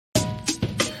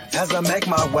as I make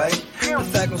my way. The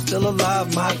fact I'm still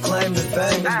alive, my claim to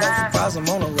fame. It's no surprise I'm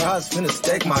on a rise, finna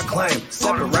stake my claim.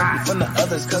 Separate me from the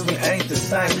others, cause we ain't the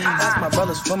same. Ask my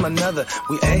brothers from another,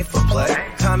 we ain't for play.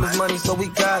 Time is money, so we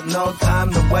got no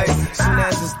time to waste. Soon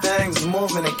as this thing's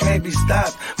moving, it can't be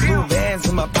stopped. Blue bands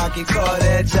in my pocket, call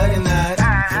that juggernaut.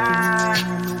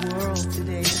 In the world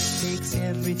today takes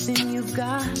everything you've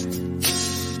got.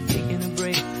 Taking a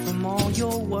break from all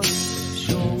your work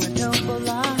sure would help a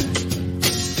lot.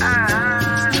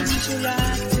 Put your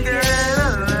life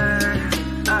together.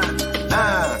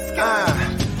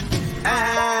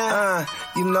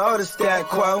 You know the stat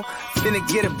quo. Finna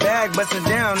get a bag, bustin'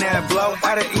 down that blow.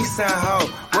 Out of East Side Ho,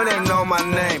 where they know my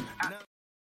name.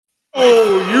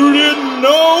 Oh, you didn't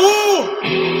know?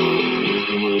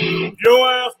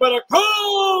 Your ass better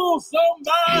call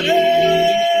somebody.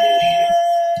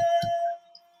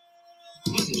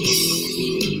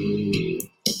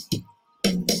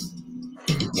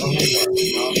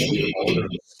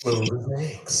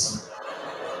 Thanks.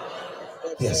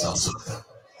 Yes, I'll suck them.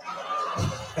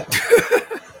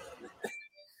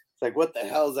 It's like, what the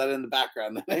hell is that in the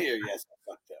background that I hear? Yes, I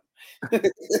fucked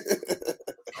them.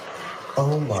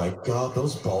 Oh my God,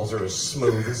 those balls are as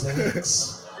smooth as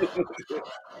eggs.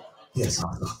 Yes,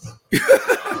 I'll suck them.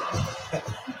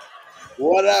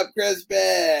 What up, Crispy?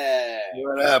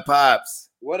 What up, Pops?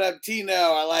 What up, Tino?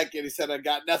 I like it. He said, I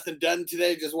got nothing done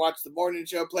today. Just watched the morning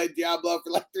show, played Diablo for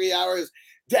like 3 hours,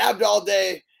 dabbed all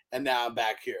day, and now I'm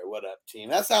back here. What up, team?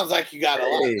 That sounds like you got a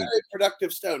lot of very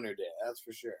productive stoner day. That's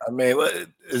for sure. I mean, what,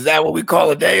 is that what we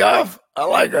call a day off? I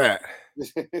like that.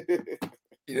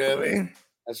 You know what I mean?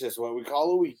 That's just what we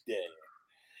call a weekday.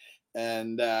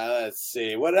 And let's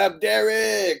see. What up,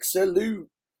 Derek? Salute.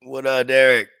 What up,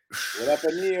 Derek? What up,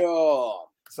 Anil?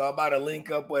 So I'm about to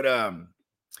link up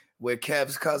with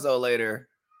Kev's Cuzzo later.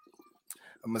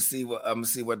 I'm gonna see what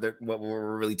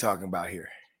we're really talking about here.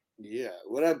 Yeah.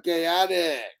 What up,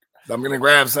 Chaotic? So I'm gonna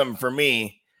grab something for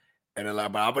me, and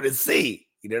I'm gonna see.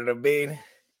 You know what I mean?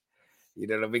 You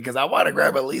know what I mean? Because I want to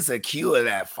grab at least a queue of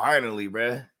that finally,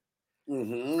 bruh.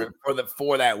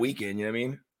 For that weekend. You know what I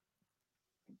mean?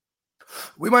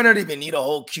 We might not even need a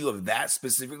whole queue of that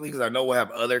specifically because I know we'll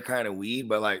have other kind of weed,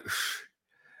 but like,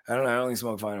 I don't know. I only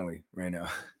smoke finally right now.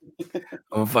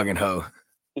 I'm a fucking hoe.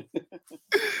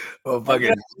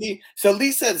 So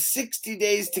Lee said 60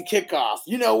 days to kick off.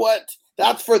 You know what?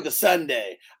 That's for the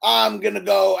Sunday. I'm going to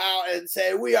go out and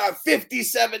say we are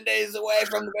 57 days away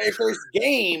from the very first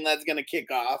game that's going to kick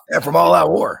off. Yeah, from All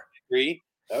Out War. Agree?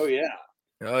 Oh, yeah.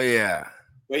 Oh, yeah.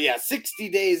 But yeah, 60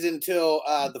 days until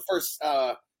the first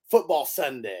football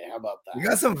Sunday. How about that? We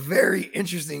got some very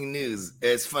interesting news.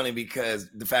 It's funny because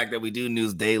the fact that we do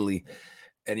news daily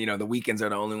and, you know, the weekends are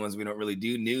the only ones we don't really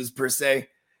do news per se.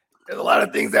 There's a lot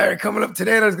of things that are coming up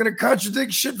today that's going to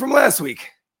contradict shit from last week.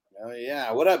 Oh, yeah.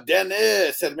 What up,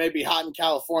 Dennis? Said maybe hot in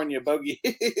California.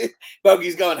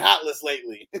 Bogey's going hatless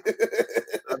lately.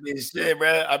 I mean, shit,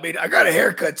 bro. I mean, I got a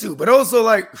haircut too, but also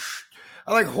like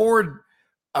I hoard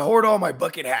all my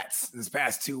bucket hats this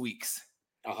past 2 weeks.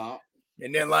 Uh-huh.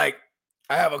 And then like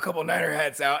I have a couple Niner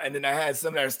hats out, and then I had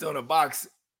some that are still in a box.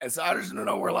 And so I just don't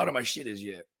know where a lot of my shit is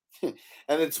yet. And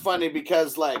it's funny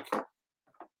because like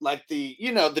the,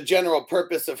 you know, the general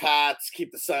purpose of hats,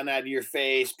 keep the sun out of your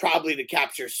face, probably to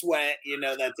capture sweat, you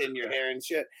know, that's in your hair and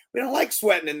shit. We don't like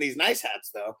sweating in these nice hats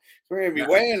though. We're going to be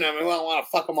wearing them and we don't want to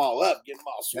fuck them all up, get them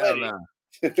all sweaty.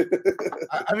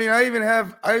 I mean, I even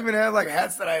have like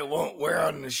hats that I won't wear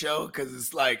on the show because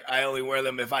it's like I only wear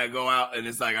them if I go out, and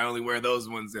it's like I only wear those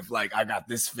ones if like I got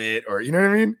this fit, or you know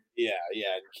what I mean? Yeah, you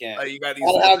can't. You got these.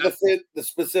 I'll have the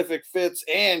specific fits,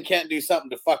 and can't do something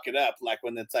to fuck it up, like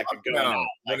when it's like a going out.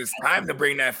 When it's time to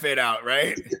bring that fit out,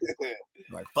 right?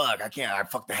 Like fuck, I can't. I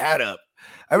fucked the hat up.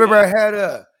 I remember I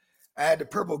had the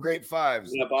purple grape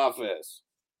fives. In the office.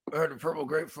 I had the purple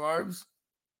grape fives,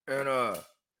 and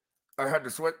I had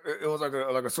the sweat. It was like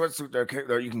a sweatsuit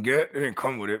that you can get. It didn't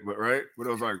come with it, but right. But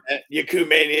it was like Yaku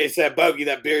Mania said, "Bogey,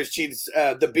 that beers cheats.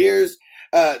 The beers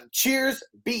cheers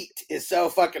beat is so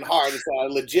fucking hard. So I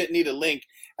legit need a link,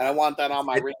 and I want that on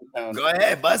my ringtone." Go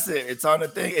ahead, bust it. It's on the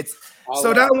thing. It's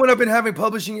so that one I've been having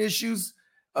publishing issues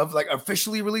of like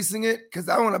officially releasing it because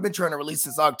that one I've been trying to release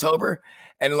since October,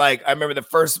 and like I remember the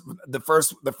first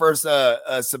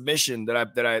submission that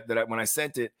I when I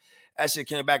sent it, that shit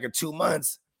came back in 2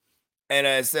 months. And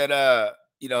I said,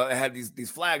 you know, it had these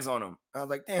flags on them. I was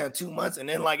like, damn, 2 months. And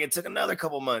then like it took another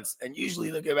couple months. And usually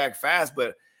they'll get back fast.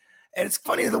 And it's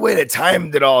funny the way they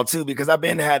timed it all too, because I've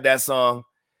been had that song.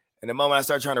 And the moment I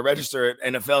started trying to register it,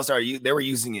 NFL they were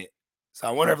using it. So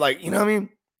I wonder if like, you know what I mean?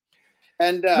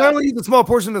 And not only use a small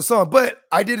portion of the song, but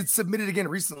I did submit it again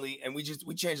recently, and we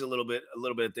changed a little bit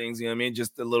of things. You know what I mean?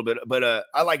 Just a little bit. But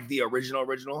I like the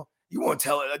original. You won't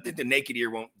tell it. I think the naked ear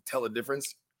won't tell the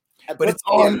difference. But it's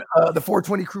on the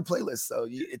 420 Crew playlist, so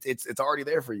it's already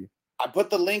there for you. I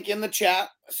put the link in the chat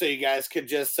so you guys could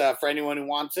just, for anyone who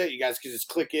wants it, you guys could just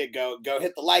click it, go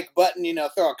hit the like button,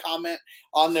 throw a comment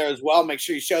on there as well. Make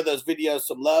sure you show those videos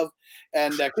some love.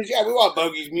 And because, we want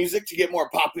Bogey's music to get more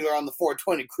popular on the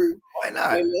 420 Crew. Why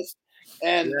not? Playlist.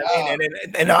 And,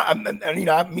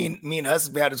 me and Hus,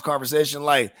 we had this conversation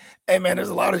like, hey, man, there's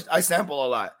a lot of, I sample a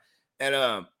lot. And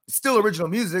it's still original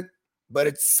music, but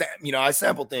it's, I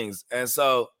sample things. And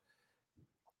so,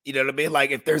 it'll be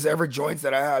like if there's ever joints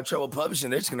that I have trouble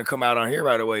publishing, they're just gonna come out on here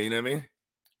right away. You know what I mean?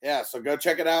 Yeah. So go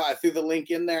check it out. I threw the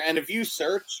link in there, and if you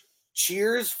search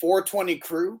Cheers 420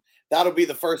 Crew, that'll be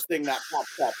the first thing that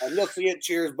pops up, and you'll see it.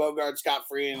 Cheers Bogart Scott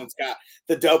Free, and it's got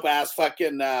the dope ass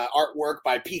fucking artwork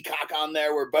by Peacock on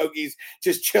there, where Bogey's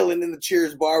just chilling in the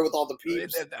Cheers bar with all the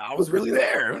peeps. I was really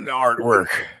there in the artwork.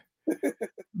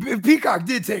 Peacock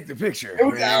did take the picture.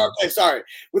 Okay, sorry,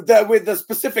 with the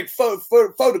specific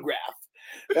photograph.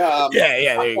 There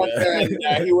you go.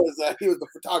 And, he was the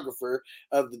photographer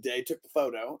of the day, took the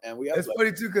photo, and we. It's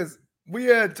funny too because we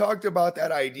had talked about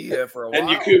that idea for a while. And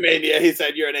Yakumania, he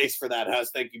said, "You're an ace for that,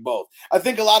 Hus. Thank you both." I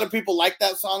think a lot of people like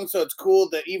that song, so it's cool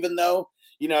that even though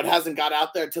it hasn't got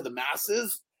out there to the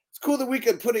masses, it's cool that we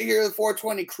could put it here. The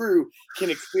 420 Crew can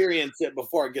experience it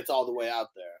before it gets all the way out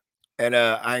there. And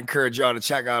I encourage y'all to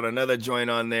check out another joint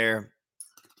on there.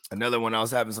 Another one I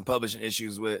was having some publishing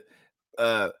issues with.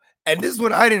 And this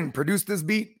one, I didn't produce this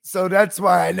beat, so that's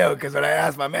why I know. Because when I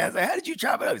asked my man, I was like, how did you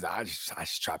chop it up? He's like, I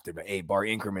just chopped it in 8-bar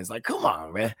increments. Like, come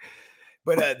on, man.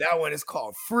 But that one is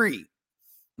called Free.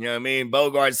 You know what I mean?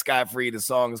 Bogart Scott Free. The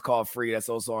song is called Free. That's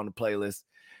also on the playlist.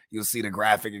 You'll see the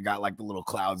graphic. It got like the little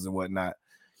clouds and whatnot.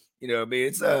 You know what I mean?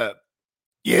 It's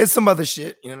it's some other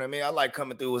shit. You know what I mean? I like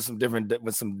coming through with some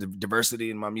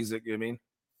diversity in my music. You know what I mean?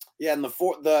 Yeah, and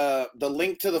the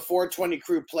link to the 420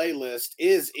 Crew playlist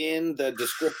is in the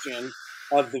description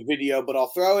of the video, but I'll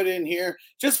throw it in here.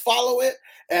 Just follow it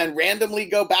and randomly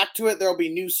go back to it. There'll be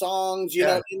new songs,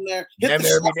 in there.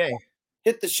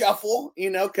 Hit the shuffle,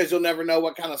 because you'll never know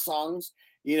what kind of songs,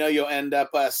 you'll end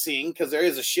up seeing, because there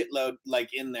is a shitload like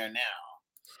in there now.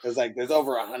 There's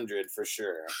over 100 for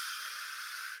sure.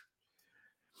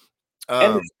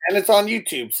 And it's on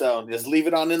YouTube, so just leave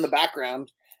it on in the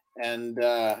background. And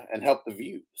help the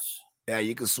views. Yeah,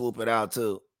 you can swoop it out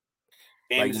too.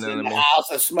 James in the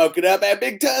house, I smoke it up.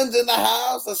 Big Ton's in the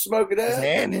house, I smoke it up. It's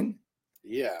handing.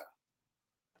 Yeah.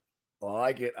 I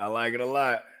like it. I like it a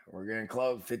lot. We're getting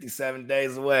close. 57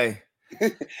 days away.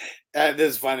 This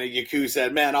is funny. Yaku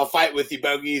said, "Man, I'll fight with you,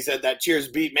 Bogey." He said that Cheers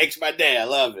beat makes my day. I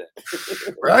love it.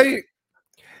 Right?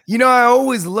 I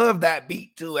always loved that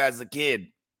beat too as a kid.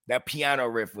 That piano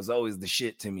riff was always the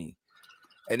shit to me.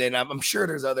 And then I'm sure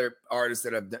there's other artists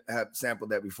that have sampled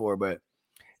that before, but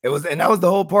that was the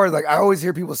whole part. Like I always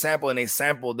hear people sample and they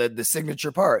sample the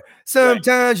signature part.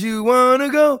 Sometimes you want to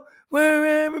go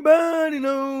where everybody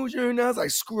knows you're not. I was like,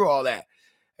 screw all that.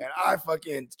 And I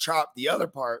fucking chopped the other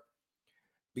part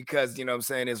because, what I'm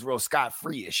saying, it's real Scott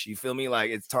Free-ish. You feel me?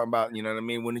 Like it's talking about, what I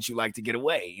mean? Wouldn't you like to get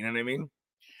away? You know what I mean?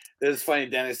 This is funny.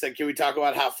 Dennis said, can we talk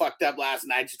about how fucked up last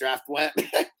night's draft went?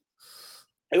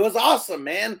 It was awesome,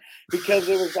 man, because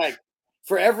it was like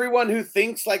for everyone who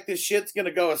thinks like this shit's going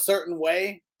to go a certain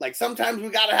way, like sometimes we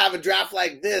got to have a draft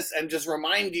like this and just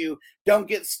remind you, don't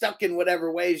get stuck in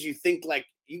whatever ways you think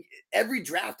every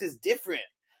draft is different.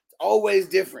 It's always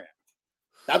different.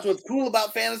 That's what's cool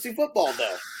about fantasy football,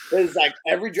 though. It's like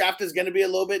every draft is going to be a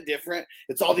little bit different.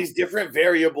 It's all these different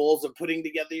variables of putting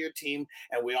together your team,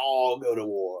 and we all go to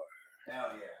war.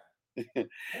 Hell yeah.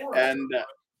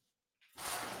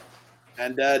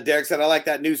 And Derek said, I like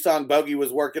that new song Bogey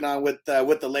was working on with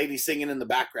the lady singing in the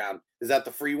background. Is that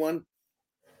the free one?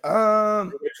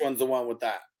 Which one's the one with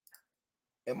that?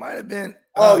 It might have been.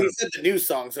 He said the new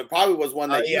song, so it probably was one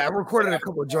that. I recorded a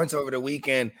couple of joints over the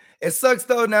weekend. It sucks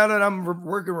though now that I'm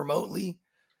working remotely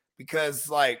because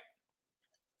when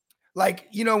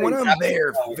I'm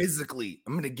there physically,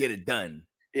 I'm gonna get it done.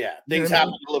 Yeah, things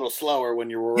happen a little slower when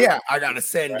you're working. Yeah, I gotta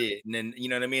send it, and then you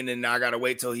know what I mean. And I gotta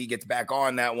wait till he gets back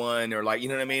on that one, or you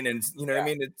know what I mean. And you know what I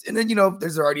mean. And then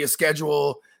there's already a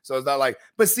schedule, so it's not like.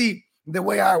 But see, the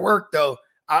way I work though,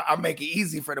 I make it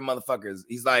easy for the motherfuckers.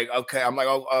 He's like, okay, I'm like,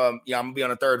 I'm gonna be on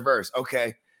the third verse.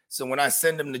 Okay, so when I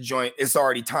send him the joint, it's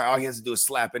already time. All he has to do is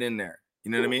slap it in there.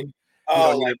 You know what I mean?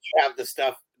 You have the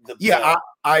stuff.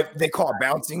 They call it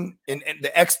bouncing, and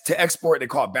to export they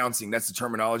call it bouncing. That's the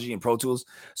terminology in Pro Tools.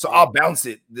 So I'll bounce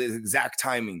it the exact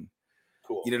timing.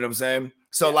 cool. You know what I'm saying?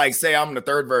 So like, say I'm in the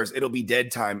third verse, it'll be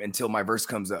dead time until my verse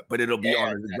comes up, but it'll be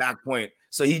on the exact point.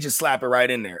 So he just slap it right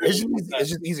in there. It's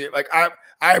just easier. Like I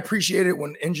appreciate it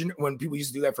when people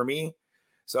used to do that for me.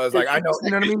 So it's like, I know,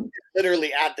 you know what I mean?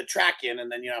 Literally add the track in,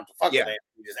 and then you don't have to fuck with it.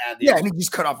 You just add and you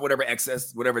just cut off whatever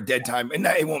excess, whatever dead time, and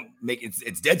that it won't make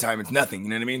it's dead time. It's nothing. You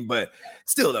know what I mean? But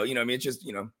still, though, you know what I mean? It's just,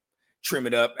 trim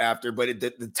it up after, but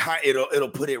the time it'll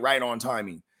put it right on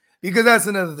timing, because that's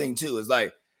another thing too. Is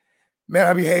like, man,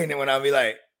 I be hating it when it'd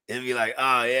be like,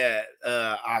 oh yeah,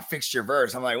 I fixed your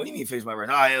verse. I'm like, what do you mean fix my verse?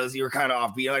 Oh, you were kind of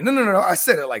offbeat. I'm like, no, I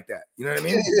said it like that. You know what I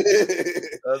mean?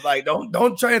 I was like,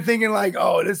 don't try to thinking like,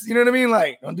 oh, this, you know what I mean?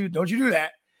 Like, don't you do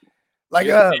that? Like,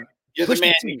 you're the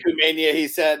man, Kumania. He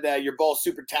said you're both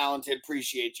super talented.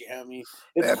 Appreciate you, homie.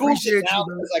 It's cool now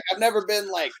because like I've never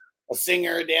been like a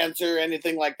singer, a dancer,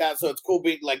 anything like that. So it's cool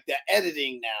being like the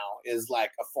editing now is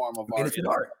like a form of art. It's an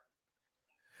art.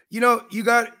 You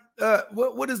got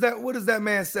what does that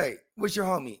man say? What's your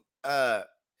homie?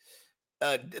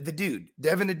 The dude,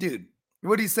 Devin the dude.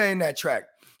 What did he say in that track?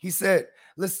 He said,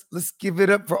 let's give it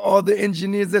up for all the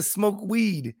engineers that smoke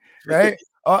weed, right?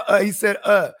 He said,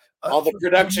 all the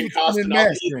production costs and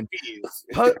mastering,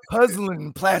 puzzling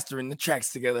and plastering the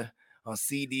tracks together on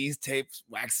CDs, tapes,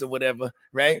 wax, or whatever,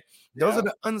 right? Those are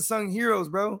the unsung heroes,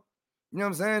 bro. You know what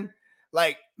I'm saying?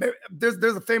 Like,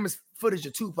 there's a famous footage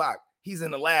of Tupac. He's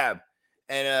in the lab,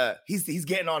 and he's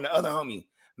getting on the other homie.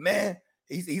 Man,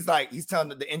 he's telling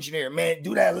the engineer, man,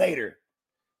 do that later.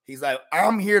 He's like,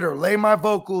 I'm here to lay my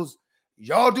vocals.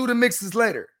 Y'all do the mixes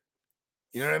later.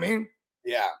 You know what I mean?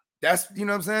 Yeah. That's, you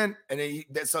know what I'm saying? And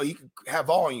then so he can have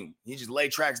volume. He just lay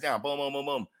tracks down. Boom, boom, boom,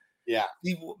 boom. Yeah.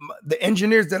 The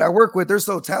engineers that I work with, they're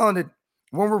so talented.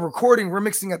 When we're recording, we're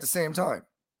mixing at the same time.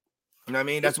 You know what I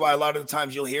mean? That's why a lot of the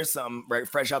times you'll hear something right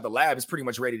fresh out the lab. It's pretty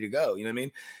much ready to go. You know what I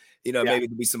mean? Maybe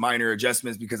there'll be some minor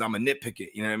adjustments because I'm a nitpicker.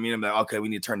 You know what I mean? I'm like, okay, we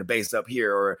need to turn the bass up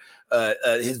here, or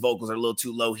his vocals are a little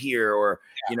too low here, or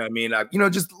you know what I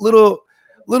mean? Just little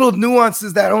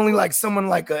nuances that only like someone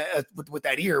like with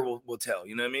that ear will tell.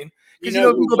 You know what I mean? Because if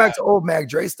you go back to old Mac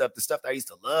Dre stuff, the stuff that I used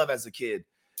to love as a kid,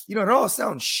 it all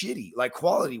sounds shitty, like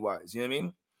quality wise. You know what I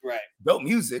mean? Right. Dope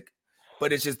music,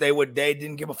 but it's just they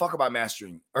didn't give a fuck about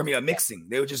mastering. Mixing.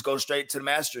 They would just go straight to the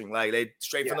mastering, like they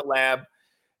straight from the lab.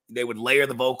 They would layer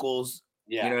the vocals.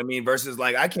 You know what I mean? Versus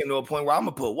like I came to a point where I'm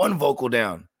gonna put one vocal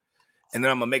down, and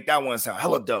then I'm gonna make that one sound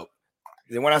hella dope.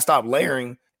 Then when I stopped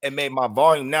layering, it made my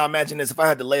volume. Now imagine this: if I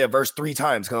had to lay a verse 3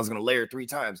 times because I was gonna layer 3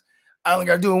 times, I only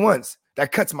gotta do it once.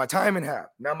 That cuts my time in half.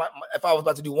 Now, if I was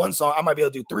about to do 1 song, I might be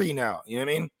able to do 3 now. You know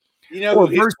what I mean? Or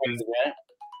verses.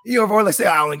 Or let's say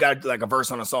I only got like a verse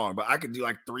on a song, but I could do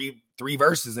like three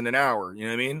verses in an hour. You know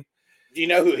what I mean? Do you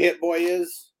know who Hit Boy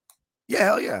is? Yeah,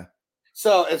 hell yeah.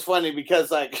 So it's funny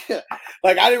because like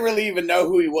I didn't really even know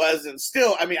who he was, and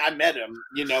still, I mean, I met him,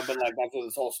 but like that's what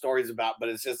this whole story's about. But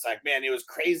it's just like, man, it was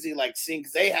crazy, like seeing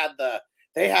because they had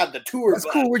the tour. That's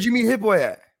cool. Where'd you meet Hit Boy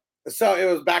at? So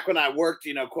it was back when I worked,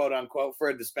 quote unquote, for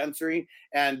a dispensary.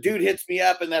 And dude hits me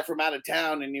up and they're from out of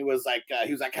town. And he was like,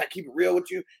 can I keep it real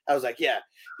with you? I was like, yeah.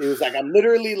 He was like, I'm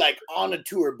literally like on a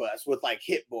tour bus with like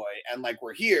Hit Boy. And like,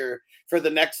 we're here for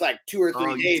the next like 2 or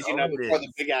 3 days, before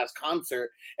the big ass concert.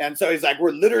 And so he's like,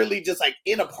 we're literally just like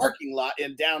in a parking lot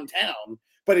in downtown.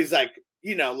 But he's like,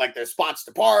 like there's spots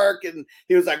to park. And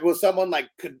he was like, well, someone like,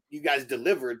 could you guys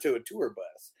deliver to a tour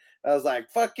bus? I was like,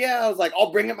 fuck yeah. I was like,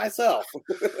 I'll bring it myself.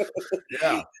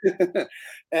 Yeah.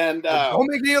 And don't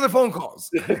make any other phone calls.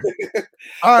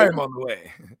 I'm on the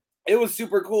way. It was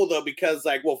super cool though, because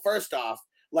like, well, first off,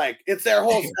 like it's their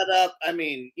whole setup. I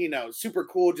mean, super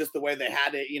cool just the way they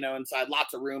had it, inside,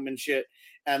 lots of room and shit.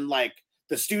 And like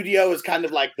the studio is kind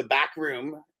of like the back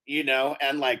room,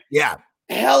 and like, yeah.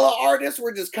 Hella artists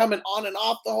were just coming on and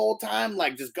off the whole time,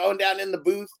 like just going down in the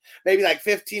booth, maybe like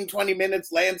 15, 20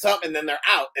 minutes, laying something, and then they're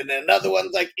out. And then another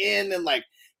one's like in, and like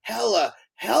hella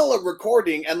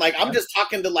recording. And like, I'm just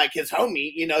talking to like his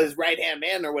homie, his right-hand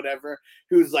man or whatever,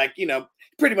 who's like,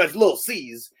 pretty much Lil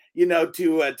C's,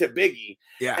 to Biggie.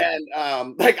 Yeah.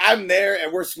 And like I'm there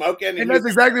and we're smoking. And that's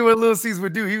exactly what Lil C's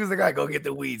would do. He was the guy, go get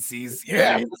the weed, C's.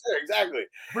 Yeah, for sure, exactly.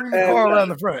 Bring the car around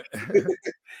the front.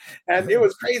 And it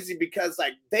was crazy because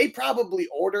like they probably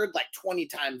ordered like 20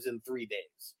 times in 3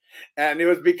 days. And it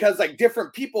was because like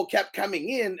different people kept coming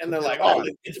in and they're like, oh,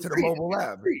 it's to the mobile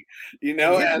lab.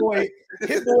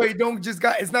 Hit Boy don't just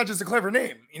it's not just a clever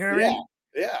name. You know what I mean?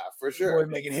 Yeah, for sure. Hit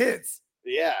Boy making hits.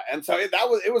 Yeah, and so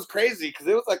it was crazy because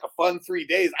it was like a fun 3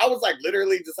 days. I was like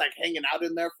literally just like hanging out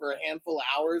in there for a handful of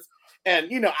hours, and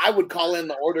I would call in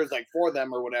the orders like for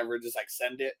them or whatever, just like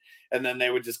send it, and then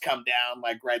they would just come down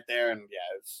like right there, and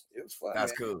yeah, it was fun.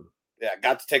 That's cool. Yeah,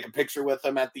 got to take a picture with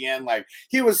him at the end. Like,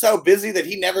 he was so busy that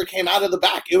he never came out of the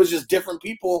back. It was just different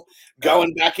people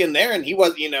going back in there, and he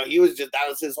was, he was just, that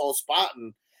was his whole spot,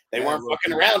 and they weren't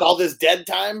fucking around. All this dead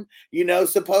time,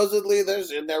 supposedly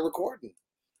they're recording.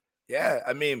 Yeah,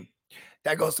 I mean,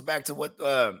 that goes back to what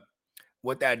the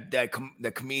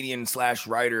comedian /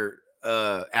 writer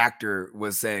actor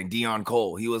was saying, Dion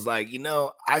Cole. He was like,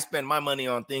 I spend my money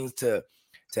on things to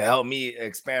help me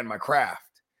expand my craft.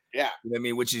 Yeah. You know what I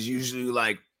mean? Which is usually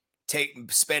like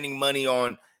spending money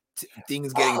on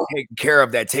things getting taken care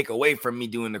of that take away from me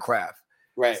doing the craft.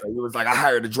 Right. So he was like, I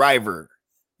hired a driver.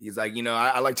 He's like,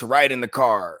 I like to ride in the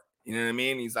car. You know what I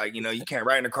mean? He's like, you can't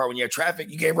ride in the car when you have traffic.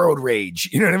 You get road rage.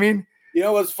 You know what I mean? You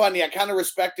know what's funny? I kind of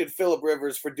respected Phillip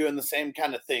Rivers for doing the same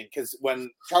kind of thing, because when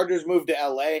Chargers moved to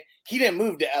LA, he didn't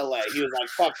move to LA. He was like,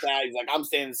 fuck that. He's like, I'm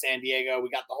staying in San Diego. We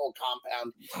got the whole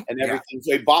compound and everything. Yeah.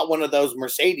 So he bought one of those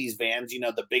Mercedes vans,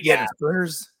 the big the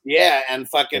sprinters. Yeah, and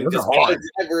fucking just got a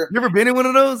driver. You ever been in one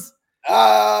of those?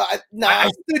 No.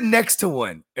 I stood next to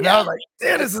one, and I was like,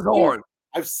 damn, this is hard.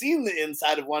 I've seen the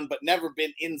inside of one, but never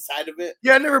been inside of it.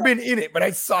 Yeah, I've never been in it, but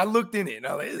I looked in it. And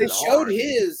I was like, they showed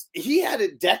he had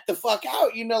it decked the fuck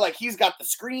out. Like he's got the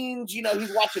screens, he's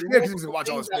watching. Yeah, he's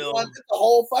watching all his film. The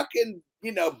whole fucking,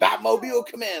 Batmobile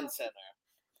command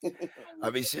center. I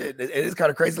mean, shit, it is kind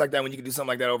of crazy like that when you can do something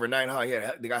like that overnight, huh?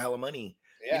 Yeah, they got hella money.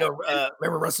 Yeah.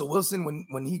 Remember Russell Wilson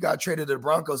when he got traded to the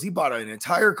Broncos, he bought an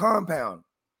entire compound.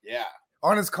 Yeah.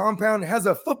 On his compound, it has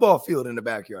a football field in the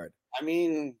backyard. I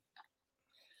mean,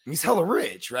 he's hella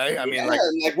rich, right? I mean, like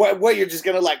what you're just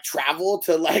gonna travel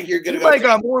to, you're gonna he might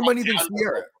got more money than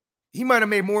Sierra. He might have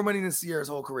made more money than Sierra's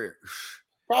whole career.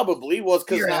 Probably was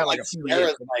because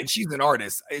Sierra's she's an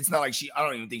artist. It's not like I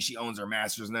don't even think she owns her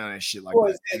masters, none of that shit like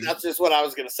that. That's just what I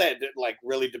was gonna say. It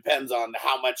really depends on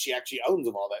how much she actually owns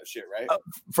of all that shit, right?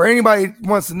 For anybody who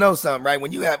wants to know something, right?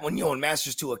 When you own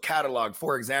masters to a catalog,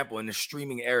 for example, in the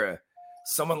streaming era,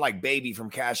 someone like Baby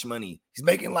from Cash Money, he's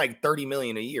making like $30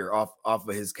 million a year off of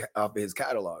his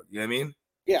catalog. You know what I mean?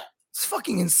 Yeah, it's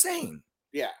fucking insane.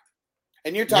 Yeah,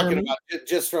 and you're talking about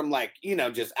just from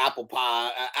just Apple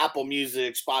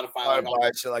Music,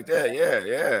 Spotify, shit like that.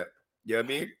 Yeah. You know what I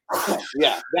mean?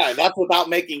 yeah. That's without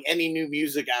making any new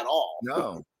music at all.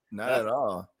 No, not at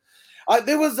all.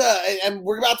 There was and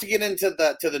we're about to get into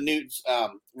the news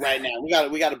right now.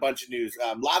 We got a bunch of news,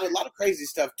 a lot of crazy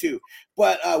stuff too.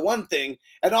 But one thing,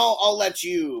 and I'll let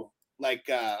you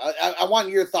I want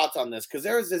your thoughts on this, because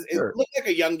there was this. Sure. It looked like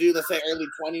a young dude, let's say early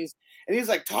 20s, and he's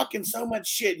talking so much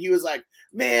shit. He was like,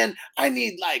 "Man, I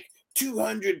need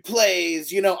 200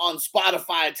 plays, on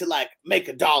Spotify to make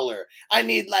 $1. I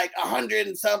need 100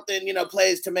 and something,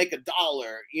 plays to make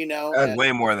 $1. That's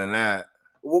way more than that."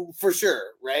 Well, for sure,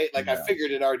 right? I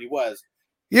figured it already was.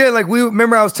 Yeah, we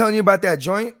remember I was telling you about that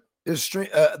joint. Shout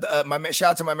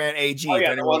out to my man AG. Oh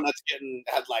yeah, the one that's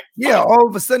had all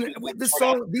of a sudden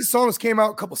these songs came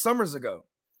out a couple summers ago.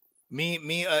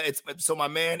 So my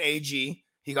man AG,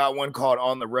 he got one called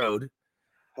On the Road,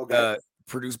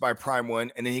 produced by Prime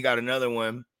One, and then he got another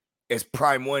one. It's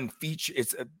Prime One feature.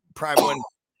 It's a Prime One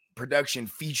production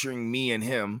featuring me and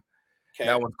him. Okay.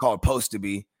 That one's called Post to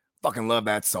Be. Fucking love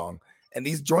that song. And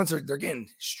these joints they're getting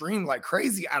streamed like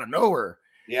crazy out of nowhere.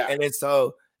 Yeah. And it's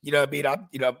so,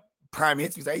 Prime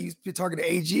hits me. He's talking to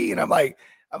AG, and I'm like,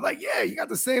 yeah, you got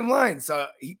the same line. So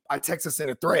I text us in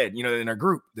a thread, in a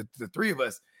group, the three of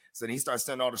us. So then he starts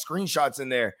sending all the screenshots in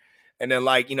there. And then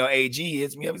AG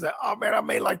hits me up. He's like, "Oh man, I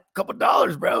made a couple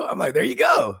dollars, bro." I'm like, "There you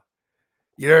go."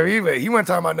 You know what I mean? But he wasn't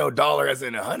talking about no dollar as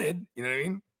in 100. You know what I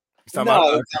mean? He's talking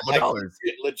about a couple dollars.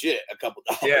 Legit, a couple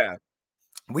dollars. Yeah.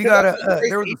 We got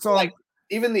there was a song.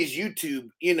 Even these YouTube,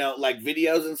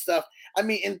 videos and stuff. I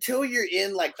mean, until you're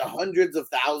in the hundreds of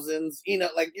thousands,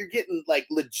 you're getting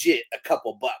legit a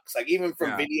couple bucks. Even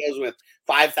from videos with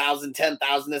 5,000,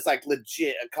 10,000, it's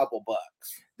legit a couple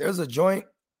bucks. There's a joint.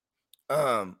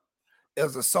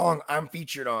 There's a song I'm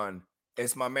featured on.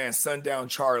 It's my man Sundown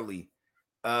Charlie.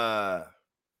 What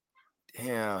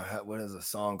is the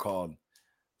song called?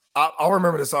 I'll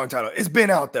remember the song title. It's been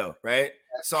out though, right?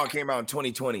 The song came out in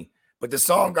 2020, but the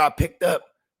song got picked up.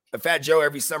 Fat Joe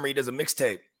every summer he does a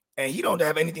mixtape, and he don't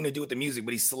have anything to do with the music,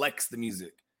 but he selects the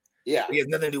music. Yeah, he has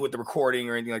nothing to do with the recording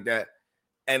or anything like that.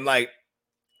 And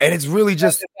it's really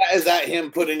just is that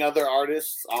him putting other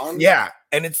artists on? Yeah,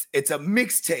 and it's a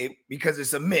mixtape because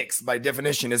it's a mix by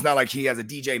definition. It's not like he has a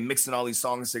DJ mixing all these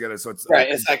songs together. So it's right.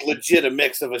 It's legit a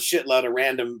mix of a shitload of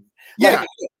random. Yeah.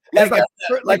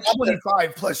 Like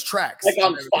 25 plus tracks.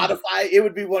 On Spotify, it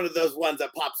would be one of those ones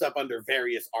that pops up under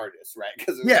various artists, right?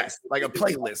 Because like a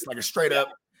playlist, like a straight up.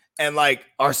 And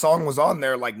our song was on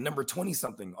there, number 20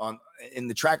 something in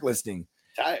the track listing.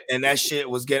 Tight. And that shit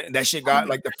got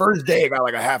like the first day it got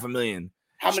like 500,000.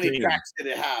 How many streams. tracks did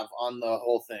it have on the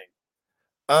whole thing?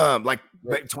 Like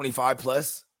 25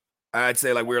 plus. I'd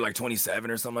say like we were like 27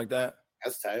 or something like that.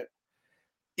 That's tight.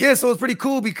 Yeah, so it's pretty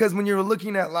cool because when you're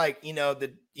looking at like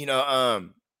the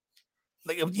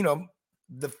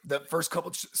first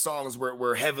couple songs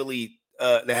were heavily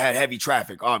that had heavy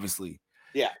traffic, obviously.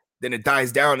 Yeah. Then it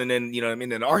dies down, and then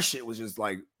then our shit was just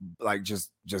like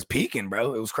just peaking,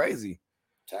 bro. It was crazy.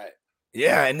 Tight.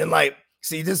 Yeah, and then like,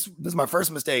 see, this is my first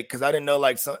mistake because I didn't know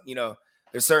like some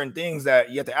there's certain things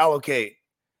that you have to allocate.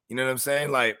 You know what I'm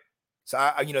saying? Like,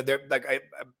 so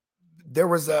there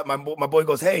was my boy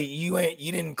goes, hey, you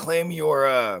didn't claim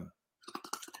your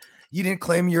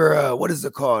what is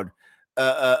it called?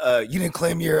 You didn't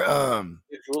claim your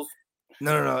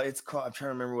no, it's called, I'm trying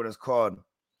to remember what it's called.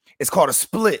 It's called a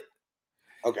split.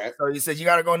 Okay. So he said you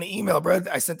gotta go in the email, bro.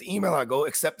 I sent the email, I go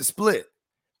accept the split.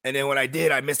 And then when I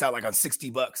did, I missed out like on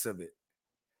 $60 of it.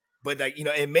 But like,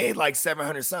 it made like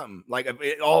 700 something, like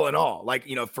all in all, like,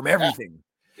 from everything.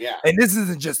 Yeah. And this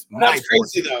isn't just my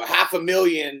crazy though.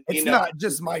 500,000. It's not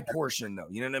just my portion though.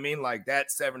 You know what I mean? Like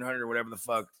that 700 or whatever the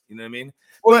fuck. You know what I mean?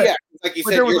 Well, but, yeah. Like you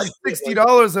said, there was like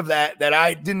 $60 of that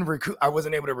I didn't recoup. I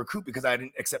wasn't able to recoup because I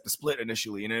didn't accept the split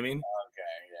initially. You know what I mean? Okay.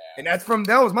 And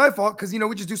that was my fault because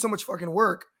we just do so much fucking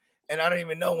work. And I don't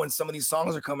even know when some of these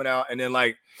songs are coming out. And then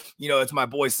like, it's my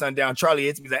boy Sundown Charlie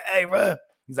hits me. He's like, hey, bro.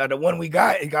 He's like, the one we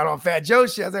got, it got on Fat Joe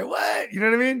shit. I was like, what? You know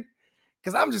what I mean?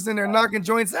 Because I'm just in there knocking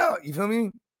joints out. You feel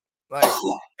me? Like,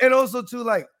 and also too,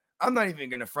 like, I'm not even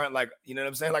gonna front, like, you know what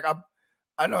I'm saying? Like,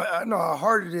 I know how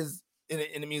hard it is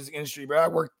in the music industry, bro. I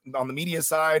work on the media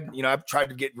side. I've tried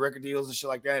to get record deals and shit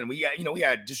like that. And we got, we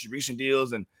had distribution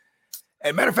deals. And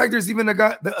matter of fact, there's even a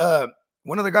guy,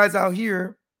 one of the guys out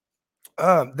here,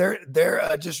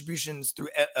 their distributions through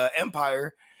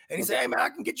Empire, and he said, hey man, I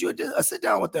can get you a sit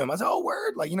down with them. I said, oh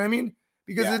word, like, you know what I mean?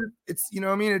 Because it's you know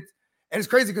what I mean, and it's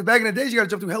crazy because back in the days you got to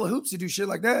jump through hella hoops to do shit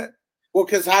like that. Well,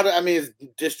 because is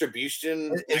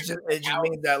distribution? It just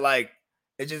means that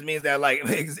like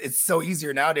it's so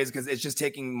easier nowadays because it's just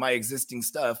taking my existing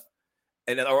stuff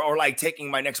and or like taking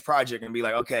my next project and be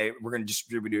like, okay, we're gonna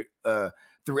distribute it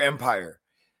through Empire,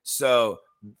 so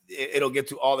it'll get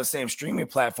to all the same streaming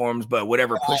platforms, but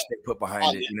whatever push they put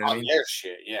behind it, you know what I mean? Their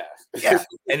shit, yeah.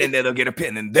 And then they'll get a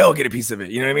pin, and they'll get a piece of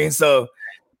it. You know what I mean? So,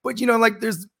 but like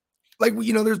there's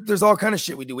there's all kind of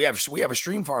shit we do. We have a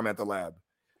stream farm at the lab.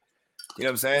 You know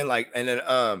what I'm saying? Like, and then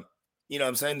you know what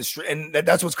I'm saying? And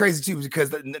that's what's crazy too,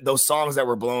 because those songs that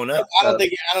were blown up. I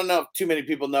don't know if too many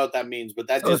people know what that means, but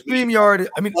that just StreamYard.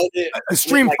 I mean, a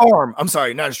stream farm. I'm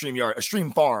sorry, not a StreamYard, a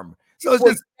stream farm. So it's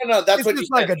just that's what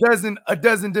just like a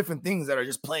dozen different things that are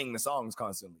just playing the songs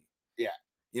constantly. Yeah,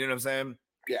 you know what I'm saying?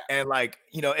 Yeah, and like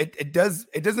it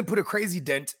doesn't put a crazy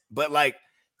dent, but like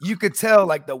you could tell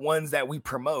like the ones that we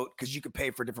promote because you could pay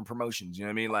for different promotions. You know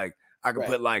what I mean? Like I could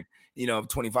put like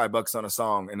 $25 on a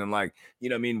song, and then like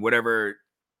what I mean, whatever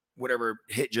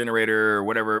hit generator or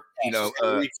whatever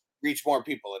reach more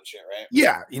people and shit, right?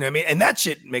 Yeah, you know what I mean? And that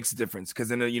shit makes a difference because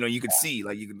then you could see,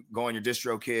 like, you can go on your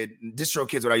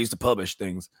DistroKid's what I used to publish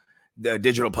things. The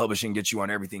digital publishing gets you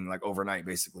on everything like overnight,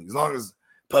 basically. As long as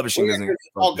publishing isn't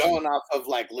all going off of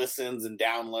like listens and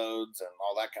downloads and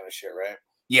all that kind of shit, right?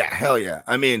 Yeah, hell yeah.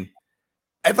 I mean,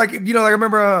 it's like, like I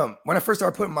remember when I first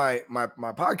started putting my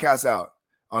podcast out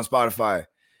on Spotify,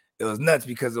 it was nuts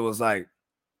because it was like,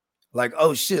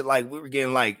 oh shit, like we were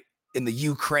getting like in the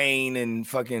Ukraine and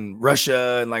fucking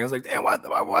Russia, and like I was like, damn,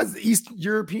 why is the East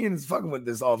Europeans fucking with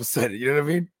this all of a sudden? You know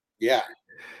what I mean? Yeah.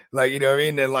 Like, you know what I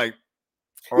mean? Then like,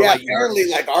 apparently,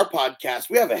 like our podcast,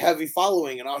 we have a heavy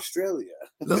following in Australia.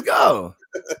 Let's go.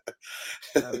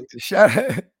 Shout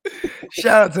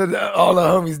out to all the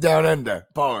homies down under.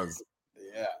 Pause.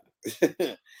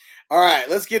 Yeah. All right,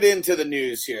 let's get into the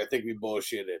news here. I think we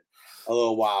bullshitted a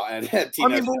little while, and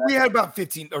we had about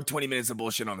 15 or 20 minutes of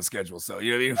bullshit on the schedule, so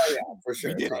you know what I mean? Oh, yeah, for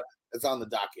sure. It's on the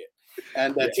docket.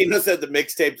 And Tino said the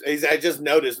mixtapes. I just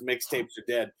noticed mixtapes are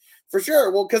dead for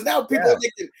sure. Well, because now people are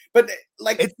making, but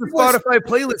like it's the Spotify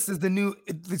playlist is the new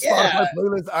Spotify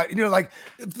playlist. Like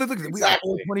look, we got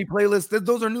 420 playlists.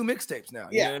 Those are new mixtapes now.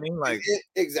 You know what I mean? Like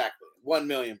exactly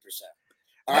 1,000,000%.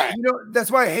 All right.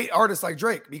 That's why I hate artists like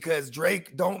Drake, because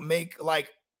Drake don't make like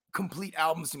complete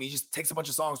albums to me. He just takes a bunch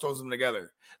of songs, throws them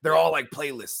together. They're all like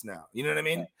playlists now. You know what I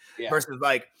mean? Yeah. Versus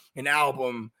like an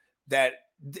album that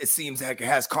it seems like it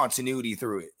has continuity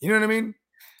through it. You know what I mean?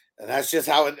 And that's just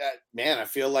how it, man, I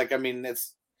feel like, I mean,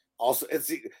 it's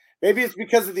Maybe it's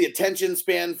because of the attention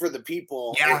span for the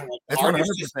people. Yeah, Like, that's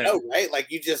artists just 100%. know, right? Like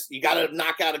you got to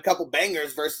knock out a couple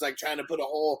bangers versus like trying to put a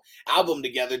whole album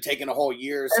together, taking a whole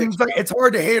year. And it's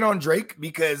hard to hate on Drake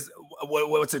because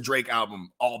what's a Drake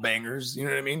album? All bangers. You know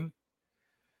what I mean?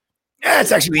 Yeah,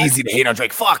 it's actually easy to hate on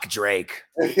Drake. Fuck Drake.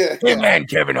 Hey man,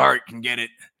 Kevin Hart can get it.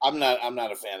 I'm not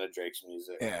a fan of Drake's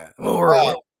music. Yeah,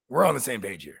 well, we're on the same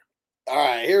page here. All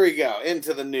right, here we go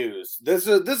into the news. This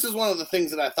is one of the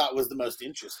things that I thought was the most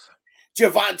interesting.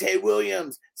 Javonte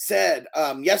Williams said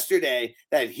yesterday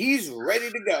that he's ready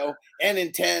to go and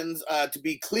intends to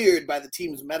be cleared by the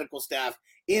team's medical staff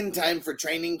in time for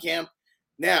training camp.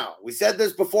 Now, we said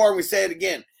this before and we say it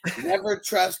again. Never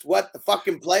trust what the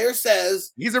fucking player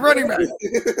says. He's a running back,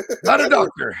 not a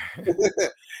doctor.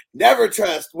 Never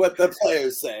trust what the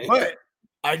players say. But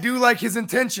I do like his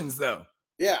intentions, though.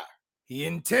 Yeah. He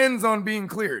intends on being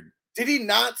cleared. Did he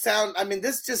not sound? I mean,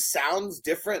 this just sounds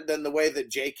different than the way that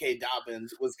J.K.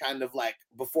 Dobbins was kind of like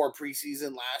before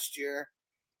preseason last year.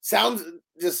 Sounds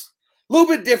just a little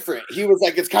bit different. He was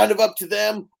like, it's kind of up to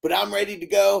them, but I'm ready to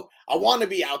go. I want to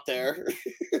be out there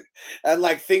and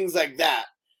like things like that.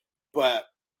 But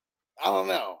I don't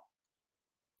know.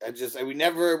 We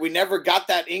never got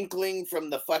that inkling from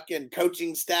the fucking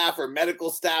coaching staff or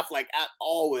medical staff like at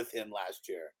all with him last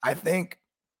year. I think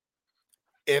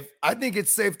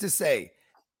it's safe to say,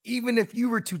 even if you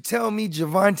were to tell me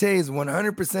Javonte is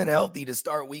 100% healthy to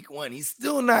start week 1, he's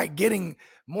still not getting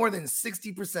more than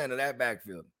 60% of that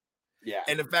backfield. Yeah.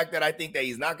 And the fact that I think that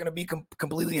he's not going to be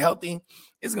completely healthy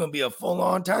is going to be a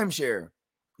full-on timeshare.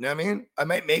 You know what I mean? I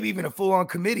might maybe even a full-on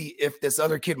committee if this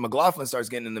other kid McLaughlin starts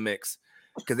getting in the mix,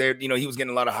 because he was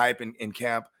getting a lot of hype in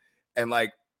camp, and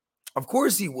like, of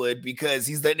course he would, because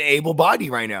he's the able body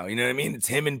right now. You know what I mean? It's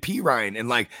him and P. Ryan. And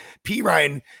like P.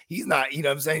 Ryan, he's not, you know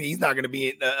what I'm saying? He's not going to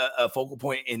be a focal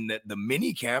point in the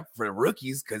mini camp for the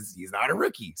rookies because he's not a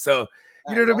rookie. So,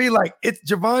 you know what I mean? Like, it's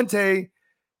Javonte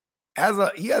has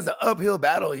an uphill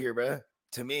battle here, bro,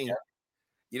 to me. Yeah.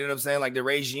 You know what I'm saying? Like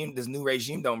this new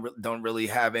regime don't really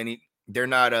have any, they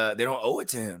don't owe it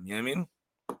to him. You know what I mean?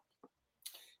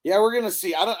 Yeah, we're gonna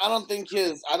see. I don't think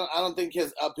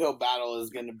his uphill battle is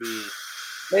gonna be,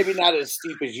 maybe not as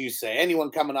steep as you say.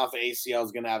 Anyone coming off of ACL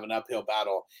is gonna have an uphill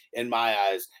battle in my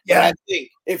eyes. Yeah, but I think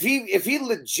if he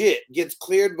legit gets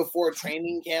cleared before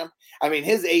training camp, I mean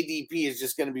his ADP is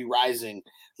just gonna be rising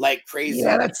like crazy.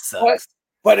 Yeah, that sucks.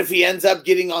 But if he ends up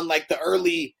getting on like the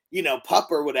early, pup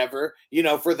or whatever,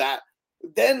 for that,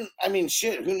 then I mean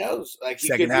shit, who knows? Like he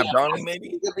second half Darling, maybe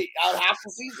he could be out half the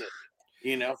season,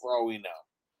 for all we know.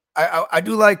 I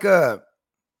do like the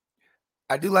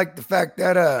fact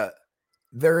that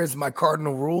there is my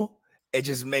cardinal rule. It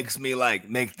just makes me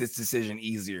make this decision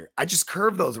easier. I just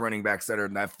curve those running backs that are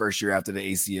in that first year after the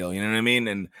ACL. You know what I mean?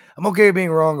 And I'm okay being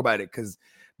wrong about it because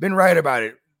been right about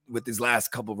it with these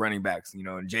last couple of running backs.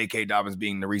 And J.K. Dobbins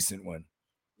being the recent one.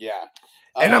 Yeah.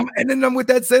 And then with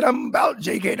that said, I'm about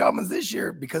J.K. Dobbins this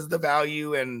year because of the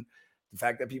value and the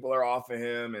fact that people are off of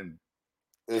him and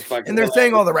they're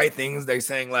saying all the right things. They're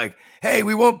saying like, hey,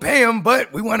 we won't pay him,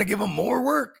 but we want to give him more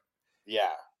work.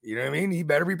 Yeah. You know what I mean? He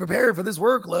better be prepared for this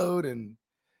workload. And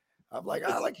I'm like,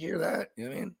 I like to hear that. You know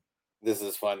what I mean? This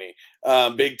is funny.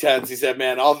 Big Tens, he said,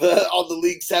 man, all the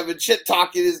League 7 shit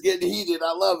talking is getting heated.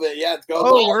 I love it. Yeah, it's going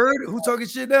on. Word? Who's talking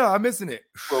shit now? I'm missing it.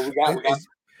 Well,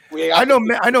 I know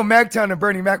Mactown and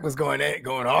Bernie Mac was going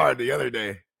hard the other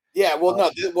day. Yeah, well,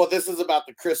 this is about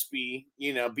the crispy,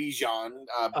 Bijan.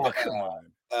 Come on.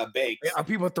 Bakes. Are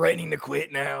people threatening to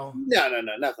quit now? No,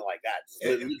 nothing like that.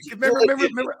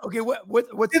 Remember. Okay,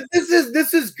 what's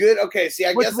this is good. Okay, see,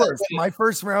 I guess worse, my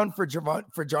first round for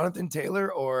Jonathan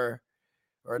Taylor or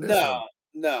this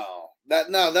no,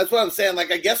 that's what I'm saying.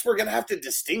 Like, I guess we're gonna have to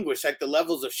distinguish like the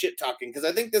levels of shit talking because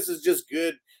I think this is just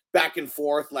good back and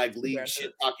forth like league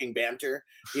shit talking banter.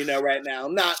 Right now,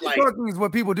 not shit like talking is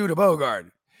what people do to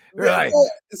Bogart. Right.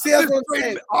 See, that's what I'm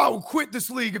saying. I'll quit this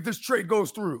league if this trade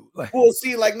goes through. Like, we'll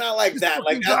see, like not like that.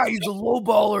 Like guy, he's a low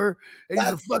baller and he's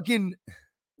a fucking.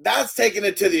 That's taking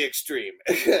it to the extreme.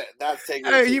 That's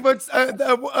taking. Hey, he once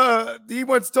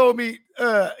told me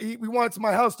he wants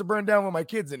my house to burn down with my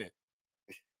kids in it.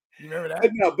 You remember that?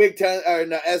 No, Big Ten or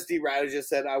no, SD Ryder just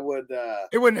said I would.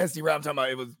 It wasn't SD Ryder. I'm talking about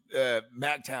it was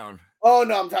Mactown. Oh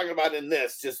no, I'm talking about in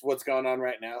this, just what's going on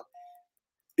right now.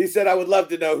 He said, I would love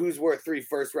to know who's worth 3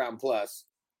 first round plus.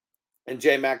 And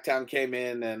Jay Mactown came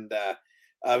in and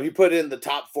he put in the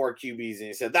top 4 QBs and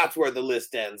he said, that's where the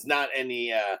list ends. Not any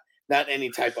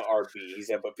type of RB. He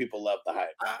said, but people love the hype.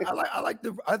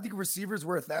 I think receivers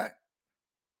worth that.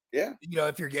 Yeah.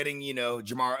 If you're getting,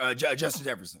 Justin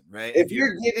Jefferson, right? If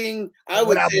you're getting, I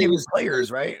would say his players,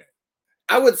 right?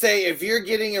 I would say if you're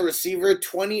getting a receiver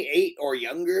 28 or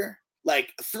younger,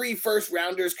 like 3 first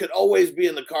rounders could always be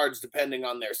in the cards depending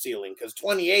on their ceiling. Because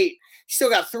 28, you still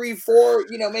got 3, 4,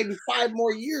 maybe 5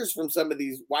 more years from some of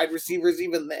these wide receivers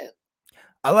even then.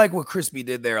 I like what Crispy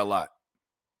did there a lot.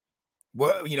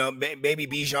 Well, maybe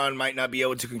Bijan might not be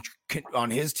able to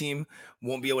on his team,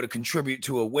 won't be able to contribute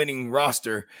to a winning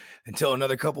roster until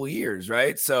another couple of years,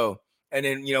 right? So, and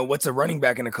then what's a running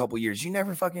back in a couple of years? You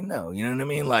never fucking know. You know what I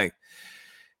mean? Like,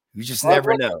 you just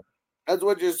never know. That's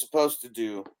what you're supposed to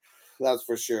do. That's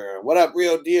for sure. What up,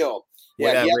 Real Deal?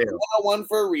 Yeah, he had the 101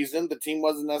 for a reason. The team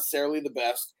wasn't necessarily the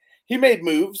best. He made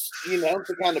moves,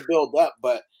 to kind of build up,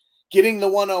 but getting the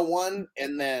 101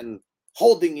 and then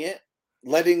holding it,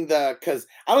 because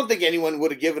I don't think anyone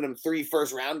would have given him 3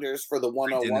 first rounders for the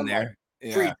 101 there.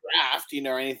 Pre-draft,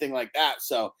 or anything like that.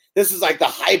 So this is like the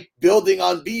hype building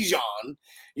on Bijan,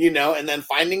 and then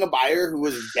finding a buyer who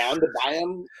was down to buy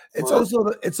him.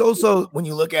 It's also when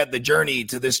you look at the journey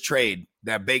to this trade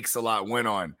that Bakes a lot went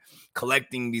on,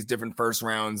 collecting these different first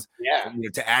rounds,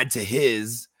 to add to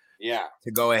his,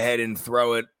 to go ahead and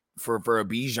throw it for a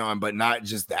Bijan, but not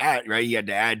just that, right? He had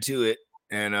to add to it,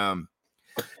 and I'm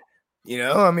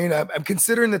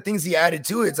considering the things he added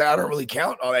to it. So I don't really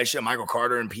count all that shit. Michael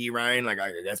Carter and P. Ryan,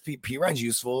 that's P. Ryan's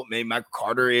useful. Maybe Michael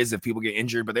Carter is if people get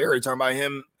injured, but they're already talking about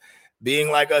him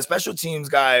being like a special teams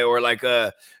guy or like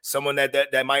someone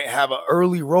that might have an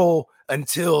early role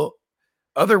until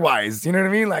otherwise. You know what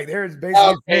I mean? Like there's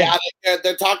basically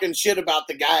they're talking shit about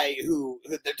the guy who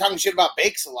they're talking shit about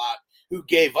Bakes a lot, who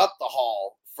gave up the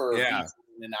haul for in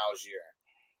Algier.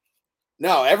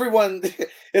 No, everyone.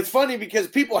 It's funny because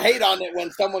people hate on it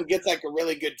when someone gets like a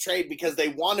really good trade because they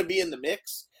want to be in the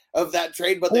mix of that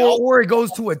trade, but or it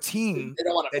goes to a team they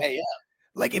don't want to pay up.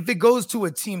 Like if it goes to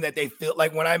a team that they feel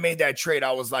like when I made that trade,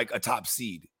 I was like a top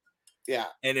seed. Yeah,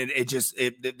 and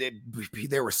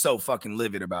they were so fucking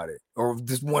livid about it. Or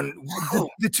this one,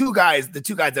 the two guys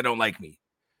that don't like me.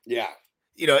 Yeah.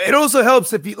 It also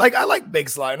helps if you like. I like Big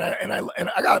Sly, and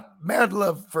I got mad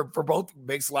love for both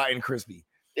Big Sly and Crispy.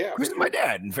 Yeah, Crispy's my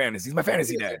dad in fantasy. He's my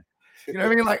fantasy dad. You know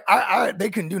what I mean? Like I they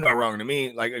couldn't do no wrong to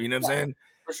me. Like you know what I'm saying?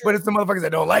 Sure. But it's the motherfuckers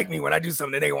that don't like me when I do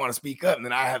something that they want to speak up, and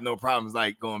then I have no problems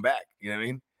like going back. You know what I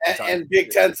mean? And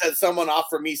Big Ten said someone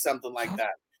offer me something like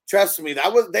that. Trust me,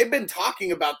 they've been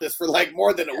talking about this for like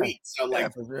more than a week. So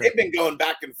like they've been going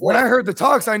back and forth. When I heard the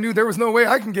talks, I knew there was no way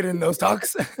I can get in those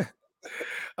talks. I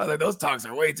was like, those talks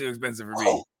are way too expensive for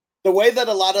me. The way that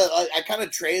I kind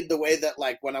of trade the way that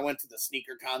like when I went to the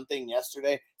sneaker con thing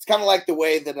yesterday, it's kind of like the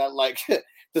way that I like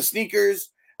the sneakers.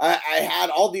 I had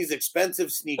all these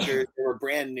expensive sneakers that were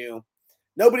brand new.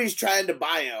 Nobody's trying to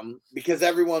buy them because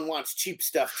everyone wants cheap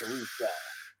stuff to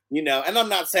resell. And I'm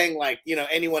not saying like,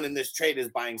 anyone in this trade is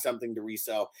buying something to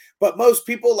resell, but most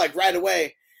people like right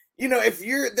away,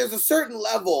 if there's a certain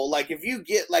level, like if you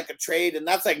get like a trade and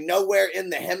that's like nowhere in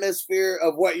the hemisphere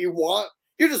of what you want,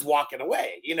 you're just walking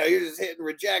away. You're just hitting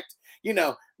reject.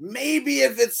 Maybe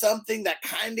if it's something that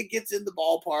kind of gets in the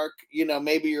ballpark,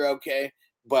 maybe you're okay.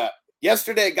 But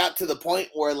yesterday it got to the point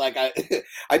where like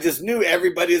I just knew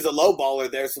everybody is a low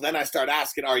baller there. So then I start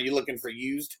asking, are you looking for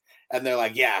used? And they're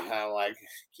like, yeah. And I'm like,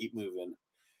 keep moving.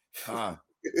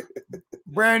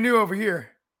 Brand new over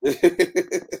here.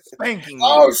 Spanking.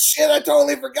 Oh shit! I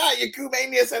totally forgot.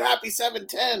 Yakumania said happy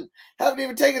 710. Haven't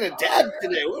even taken a dab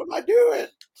today. What am I doing?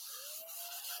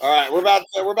 All right, we're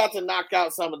about to knock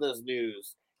out some of this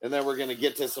news, and then we're gonna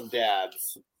get to some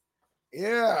dabs.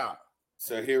 Yeah.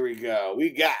 So here we go.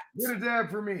 We got get a dab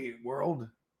for me, world.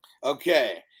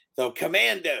 Okay. So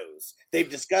Commandos, they've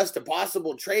discussed a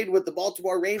possible trade with the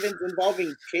Baltimore Ravens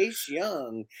involving Chase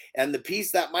Young, and the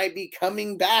piece that might be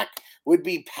coming back would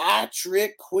be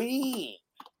Patrick Queen.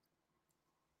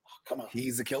 Oh, come on.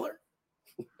 He's a killer.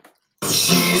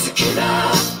 She's a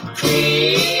killer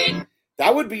queen.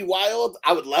 That would be wild.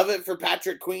 I would love it for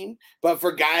Patrick Queen, but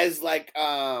for guys like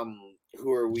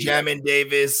who are we? Jamin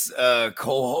Davis,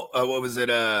 Cole. What was it?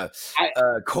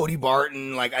 Cody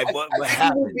Barton. Like, what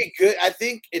happened? Would be good. I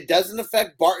think it doesn't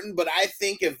affect Barton, but I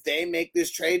think if they make this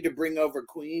trade to bring over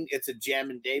Queen, it's a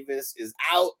Jamin Davis is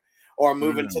out or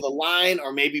moving to the line,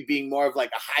 or maybe being more of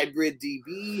like a hybrid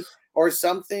DB or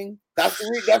something. That's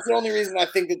the only reason I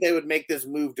think that they would make this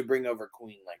move to bring over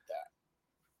Queen like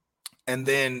that. And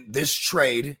then this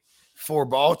trade for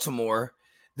Baltimore.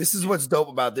 This is what's dope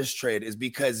about this trade is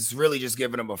because it's really just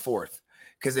giving them a fourth.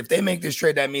 Because if they make this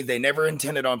trade, that means they never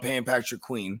intended on paying Patrick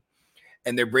Queen,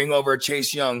 and they bring over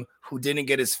Chase Young, who didn't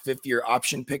get his 5th-year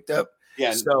option picked up.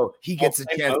 Yeah, so he gets a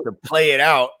chance to play it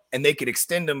out, and they could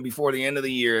extend him before the end of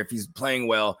the year if he's playing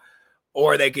well,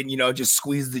 or they can, just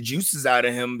squeeze the juices out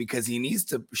of him because he needs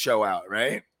to show out,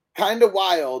 right? kind of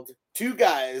wild. Two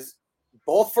guys,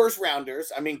 both first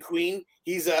rounders. I mean, Queen,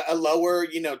 he's a lower,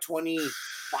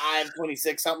 25,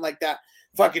 26, something like that.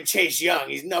 Fucking Chase Young,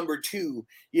 he's number 2,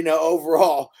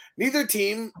 overall. Neither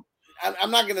team,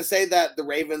 I'm not going to say that the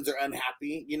Ravens are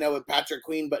unhappy, with Patrick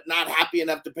Queen, but not happy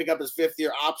enough to pick up his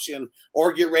 5th-year option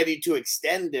or get ready to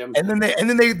extend him. And then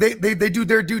they do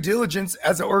their due diligence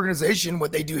as an organization.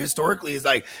 What they do historically is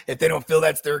like, if they don't feel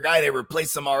that's their guy, they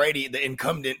replace them already, the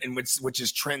incumbent, in which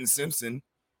is Trent Simpson.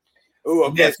 Ooh,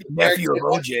 okay. Nephew of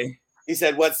OJ. He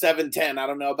said, what's 710? I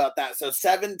don't know about that. So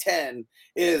 710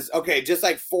 is, okay, just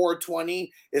like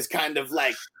 420 is kind of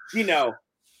like,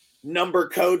 number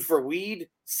code for weed.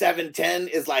 710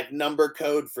 is like number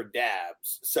code for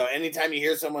dabs. So anytime you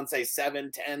hear someone say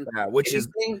 710, which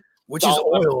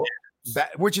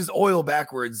is oil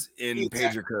backwards in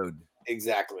pager code.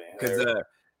 Exactly. Because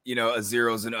a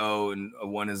 0 is an O and a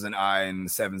 1 is an I and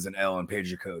 7's an L in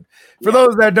pager code. For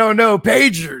those that don't know,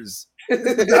 pagers.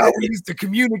 This is how we used to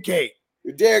communicate.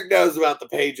 Derek knows about the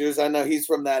pagers. I know he's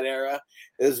from that era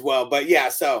as well. But yeah,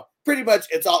 so pretty much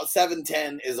it's all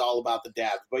 710 is all about the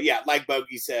dabs. But yeah, like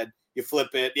Bogey said, you flip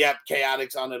it. Yep,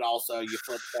 Chaotix on it also. You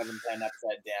flip 710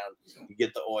 upside down. You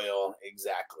get the oil.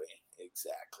 Exactly.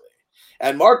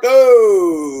 And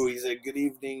Marco, he said, good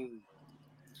evening.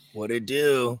 What it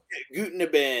do? Guten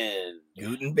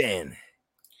Ben.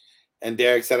 And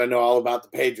Derek said, I know all about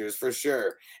the pagers for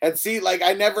sure. And see, like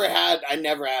I never had a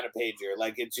pager.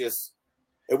 Like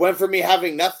it went from me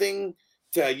having nothing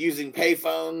to using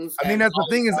payphones. I mean, that's the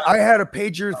thing is I had a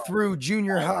pager through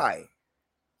junior high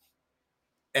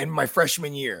and my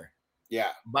freshman year.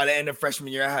 Yeah. By the end of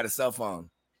freshman year, I had a cell phone.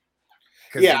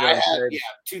 Yeah, I had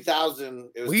 2000.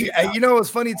 It was 2000. You know what's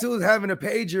funny too is having a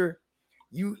pager.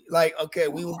 You like, okay,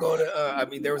 we will go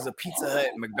to there was a Pizza Hut,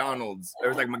 McDonald's. There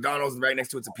was like McDonald's right next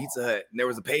to it's a Pizza Hut, and there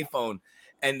was a payphone.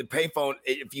 And the payphone,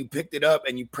 if you picked it up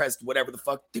and you pressed whatever the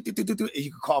fuck, you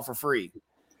could call for free.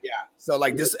 Yeah. So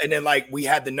like this, and then like we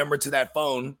had the number to that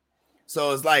phone.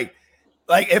 So it's like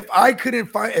if I couldn't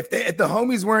find if the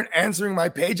homies weren't answering my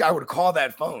page, I would call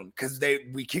that phone because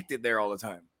we kicked it there all the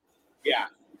time. Yeah.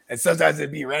 And sometimes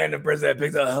it'd be a random person that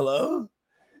picks up, hello?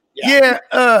 Yeah,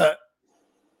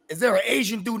 is there an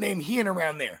Asian dude named Hien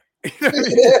around there? Do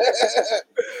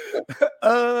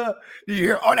you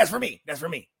hear? Oh, that's for me. You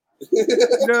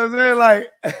know what I'm saying?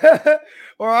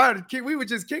 Like, we would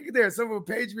just kick it there. Someone would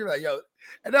page me like, yo.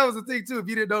 And that was the thing too. If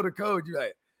you didn't know the code, you're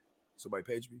like, somebody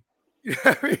page me. You know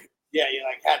what I mean? Yeah, you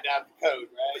like had to have the code,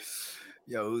 right?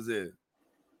 Yo, who's it?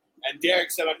 And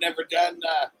Derek said, I've never done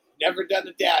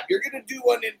a dab. You're gonna do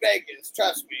one in Vegas.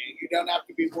 Trust me. You don't have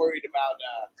to be worried about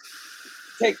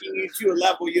taking you to a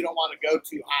level you don't want to go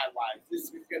to high wise. This is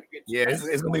gonna get you. Yeah,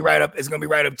 it's gonna be right up. It's gonna be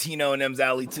right up Tino and them's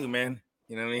alley too, man.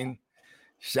 You know what I mean?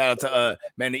 Shout out to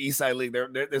the East Side League.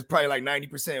 There's probably like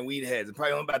 90% weed heads. There's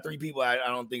probably only about 3 people I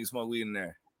don't think smoke weed in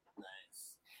there. Nice.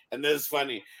 And this is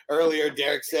funny. Earlier,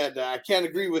 Derek said I can't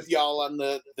agree with y'all on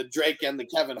the Drake and the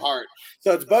Kevin Hart.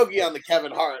 So it's Bogey on the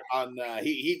Kevin Hart. On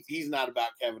he's not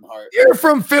about Kevin Hart. You're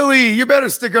from Philly. You better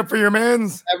stick up for your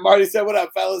mans. And Marty said, "What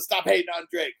up, fellas? Stop hating on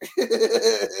Drake."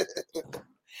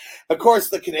 Of course,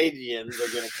 the Canadians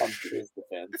are going to come to his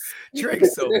defense.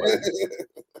 Drake's so bad.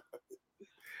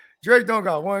 Drake don't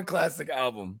got one classic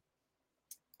album.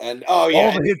 And all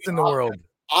the hits in the world.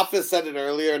 Office said it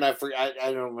earlier, and I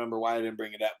don't remember why I didn't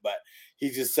bring it up, but he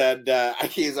just said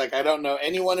he's like, I don't know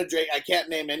anyone of Drake. I can't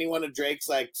name anyone of Drake's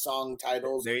like song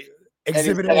titles.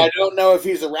 Exhibit A. I don't know if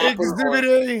he's a rapper. Exhibit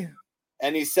A.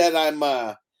 And he said, I'm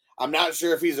not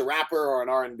sure if he's a rapper or an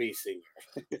R&B singer.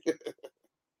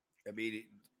 I mean,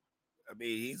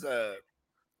 he's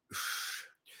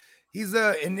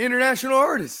an international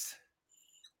artist.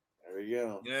 There you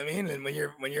go. You know what I mean? And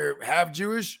when you're half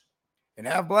Jewish and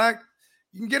half black,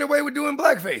 you can get away with doing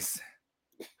blackface.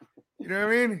 You know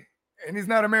what I mean? And he's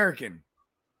not American.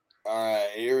 All right,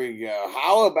 here we go.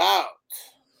 How about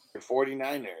the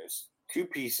 49ers? 2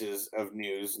 pieces of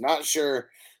news. Not sure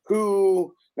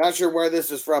where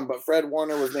this is from, but Fred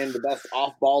Warner was named the best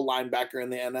off-ball linebacker in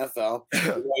the NFL.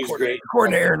 He's great.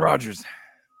 According to Aaron Rodgers.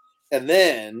 And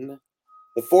then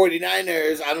the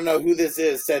 49ers, I don't know who this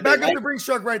is, said back up the Brinks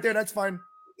truck right there. That's fine.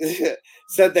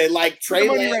 Said they like Trey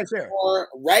Lance more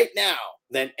right now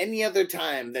than any other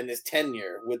time than his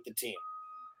tenure with the team.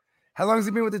 How long has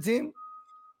he been with the team?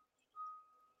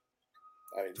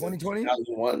 2020?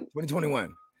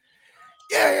 2021.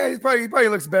 Yeah, he probably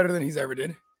looks better than he's ever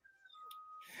did.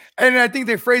 And I think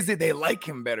they phrased it, they like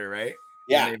him better, right?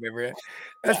 Yeah.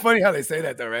 That's funny how they say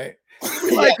that though, right?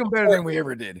 We like him better than we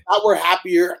ever did. We're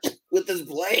happier with his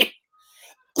play.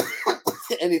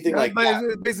 Anything like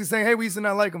that. Basically saying, hey, we used to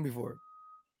not like him before.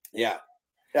 Yeah.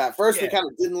 Yeah, at first we kind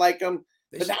of didn't like him,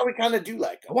 but now we kind of do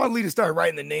like I him. want Lee to start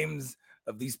writing the names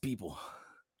of these people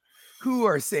who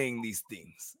are saying these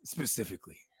things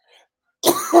specifically.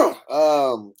 Because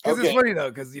it's funny though,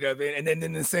 because you know, and then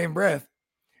in the same breath,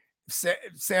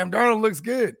 Sam Darnold looks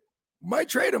good. Might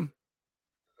trade him.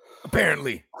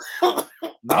 Apparently,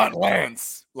 not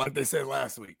Lance, like they said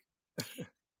last week.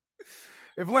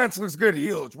 If Lance looks good,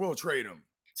 we'll trade him.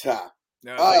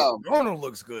 Now, Darnold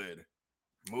looks good.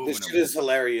 This shit is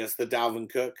hilarious. The Dalvin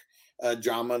Cook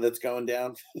drama that's going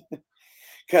down,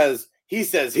 because he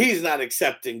says he's not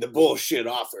accepting the bullshit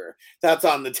offer that's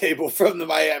on the table from the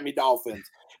Miami Dolphins.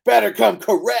 Better come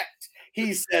correct,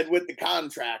 he said, with the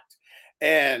contract.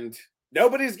 And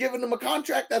nobody's giving him a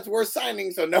contract that's worth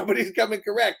signing, so nobody's coming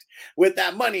correct with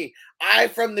that money. I,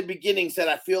 from the beginning, said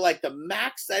I feel like the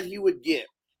max that he would get,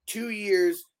 2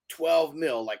 years, 12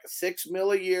 mil, like a $6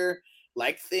 million a year,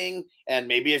 like thing, and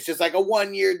maybe it's just like a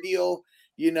 1 year deal,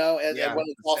 you know, and when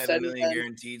it's all said and done,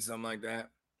 guaranteed, something like that.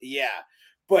 Yeah,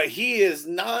 but he is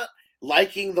not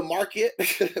liking the market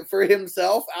for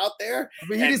himself out there.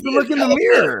 But he needs to look in the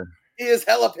mirror. He is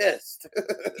hella pissed.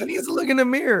 He needs to look in the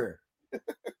mirror.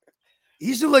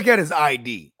 He should look at his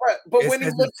ID. Right, but when he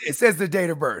looks, it says the date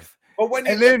of birth. But when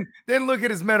then look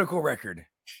at his medical record.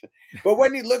 But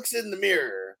when he looks in the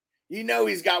mirror, you know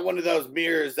he's got one of those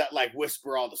mirrors that like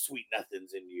whisper all the sweet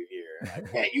nothings in your ear.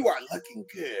 Like, man, you are looking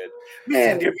good.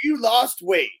 Man, if you lost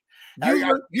weight.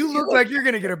 You look like you're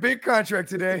going to get a big contract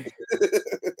today.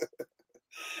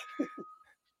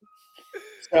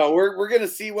 So we're going to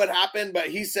see what happened, but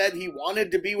he said he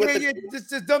wanted to be with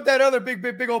just dump that other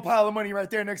big old pile of money right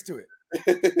there next to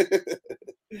it.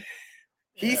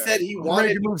 He said he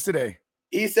wanted moves today.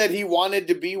 He said he wanted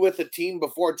to be with a team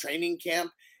before training camp,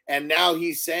 and now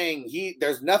he's saying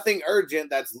there's nothing urgent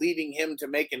that's leading him to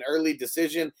make an early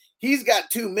decision. He's got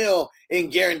 $2 million in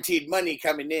guaranteed money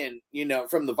coming in, you know,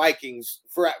 from the Vikings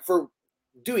for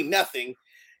doing nothing,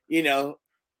 you know.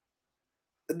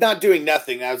 Not doing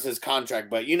nothing, that was his contract,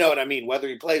 but you know what I mean. Whether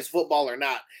he plays football or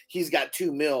not, he's got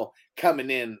 $2 million coming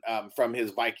in from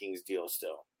his Vikings deal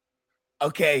still.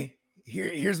 Okay,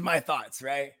 here's my thoughts,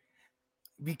 right?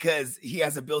 Because he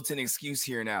has a built-in excuse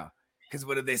here now. Because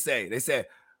what did they say? They said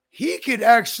he could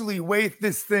actually wait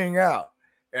this thing out,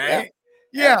 right?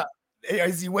 Yeah.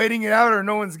 Is he waiting it out, or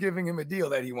no one's giving him a deal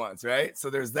that he wants, right? So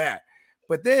there's that.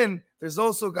 But then there's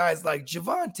also guys like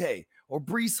Javonte or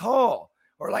Breece Hall,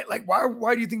 or like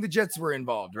why do you think the Jets were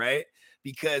involved, right?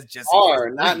 Because just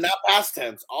not past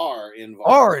tense are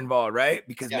involved, right?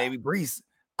 Because maybe Breece.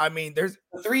 I mean, there's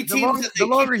the three teams. The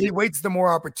longer he waits, the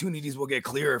more opportunities will get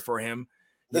clearer for him.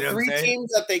 The three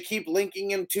teams that they keep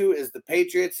linking him to is the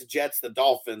Patriots, the Jets, the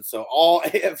Dolphins. So all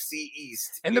AFC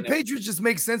East. And the Patriots just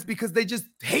make sense because they just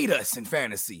hate us in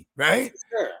fantasy, right?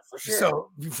 For sure.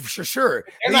 So for sure.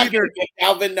 They're not going to give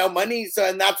Calvin no money. So,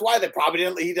 and that's why they probably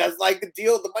didn't. He does like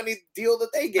the money deal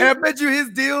that they gave. And I bet you his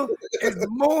deal is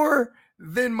more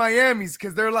than Miami's,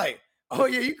 because they're like, oh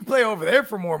yeah, you can play over there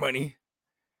for more money.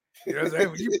 You know what I'm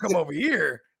saying? When you come over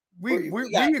here, we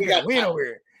got win over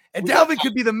here. And Dalvin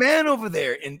could be the man over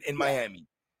there in Miami.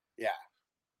 Yeah,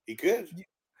 he could.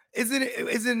 Is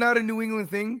it not a New England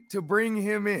thing to bring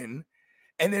him in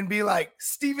and then be like,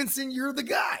 Stevenson, you're the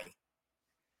guy,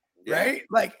 right?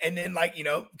 Like, and then like, you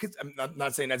know, because I'm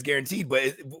not saying that's guaranteed,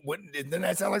 but doesn't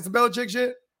that sound like some Belichick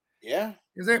shit? Yeah.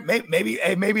 Is there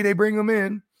maybe they bring him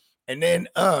in, and then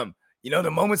you know, the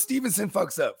moment Stevenson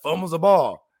fucks up, fumbles the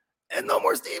ball, and no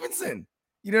more Stevenson.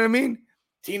 You know what I mean?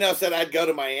 Tino said I'd go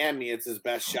to Miami. It's his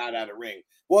best shot at a ring.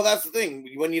 Well, that's the thing.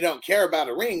 When you don't care about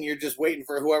a ring, you're just waiting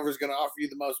for whoever's going to offer you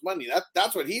the most money.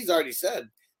 That's what he's already said.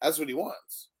 That's what he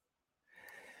wants.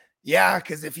 Yeah,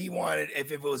 because if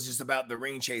it was just about the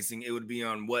ring chasing, it would be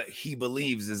on what he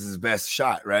believes is his best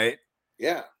shot, right?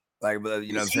 Yeah. Like, you know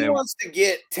what I'm saying? He wants to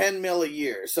get $10 million a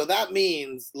year. So that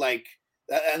means like,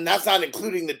 and that's not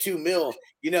including the $2 million,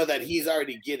 you know, that he's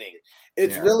already getting.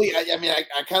 It's really, I mean,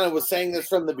 I kind of was saying this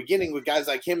from the beginning with guys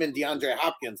like him and DeAndre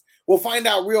Hopkins. We'll find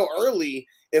out real early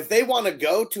if they want to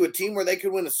go to a team where they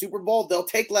could win a Super Bowl, they'll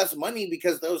take less money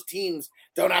because those teams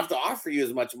don't have to offer you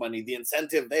as much money. The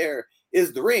incentive there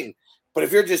is the ring. But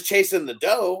if you're just chasing the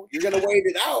dough, you're going to wait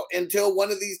it out until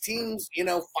one of these teams, you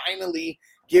know, finally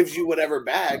gives you whatever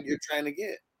bag you're trying to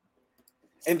get.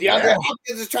 And DeAndre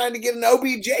Hopkins is trying to get an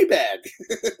OBJ bag.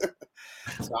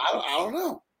 So I don't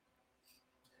know.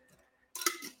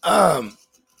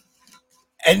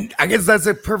 And I guess that's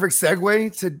a perfect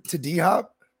segue to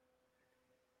D-Hop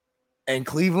and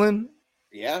Cleveland.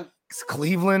 Yeah.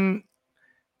 Cleveland,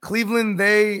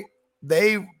 they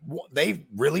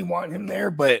really want him there,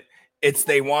 but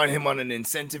they want him on an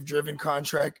incentive-driven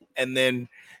contract. And then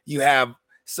you have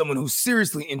someone who's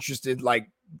seriously interested, like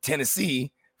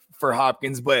Tennessee for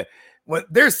Hopkins, but when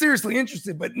they're seriously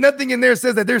interested, but nothing in there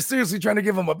says that they're seriously trying to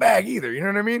give him a bag either. You know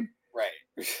what I mean? Right.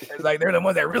 It's like they're the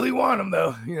ones that really want him,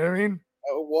 though. You know what I mean?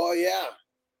 Oh, well, yeah.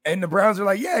 And the Browns are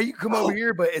like, yeah, you come over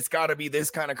here, but it's got to be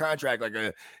this kind of contract, like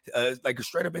a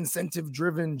straight up incentive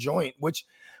driven joint, which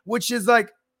is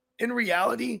like, in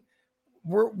reality,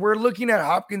 we're looking at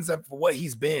Hopkins for what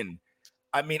he's been.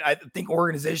 I mean, I think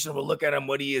organization will look at him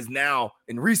what he is now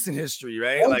in recent history,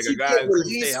 right? Once like a guy who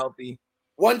stay healthy.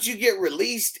 Once you get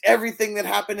released, everything that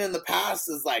happened in the past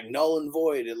is like null and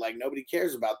void, and like nobody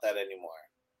cares about that anymore.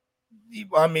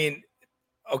 I mean,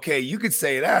 okay, you could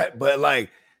say that, but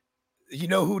like, you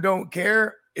know who don't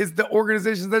care is the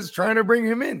organizations that's trying to bring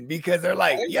him in, because they're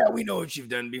like, yeah, we know what you've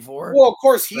done before. Well, of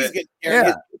course he's going to care. Yeah.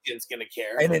 His agent's going to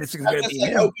care. And then it's going to be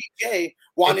like him. OBJ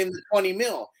wanting the 20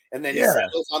 mil. And then he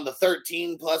settles on the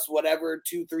 13 plus whatever,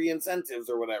 2-3 incentives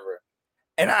or whatever.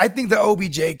 And I think the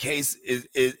OBJ case is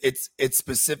it's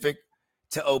specific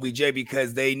to OBJ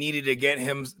because they needed to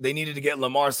get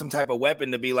Lamar some type of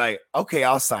weapon to be like, okay,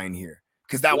 I'll sign here.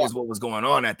 Because that was what was going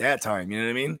on at that time. You know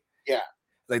what I mean? Yeah.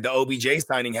 Like the OBJ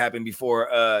signing happened before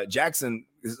Jackson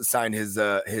signed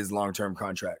his long-term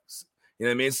contracts. You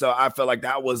know what I mean? So I felt like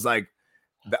that was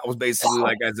basically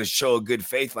like as a show of good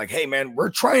faith, like, hey man, we're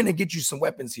trying to get you some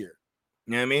weapons here.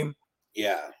 You know what I mean?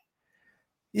 Yeah.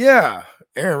 Yeah.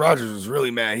 Aaron Rodgers was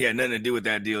really mad. He had nothing to do with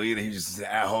that deal either. He was just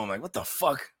at home, like, what the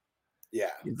fuck?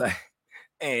 Yeah. He's like,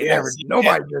 hey,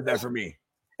 nobody did that for me.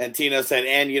 And Tino said,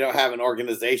 and you don't have an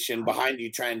organization behind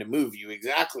you trying to move you.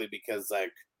 Exactly, because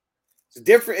like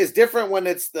it's different when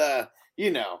it's the,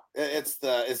 it's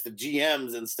the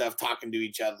GMs and stuff talking to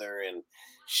each other and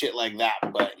shit like that.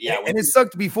 But yeah, and it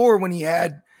sucked before when he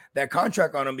had that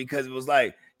contract on him because it was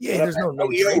like, yeah, there's no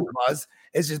trade clause.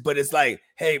 It's just, but it's like,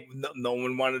 hey, no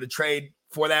one wanted to trade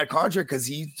for that contract because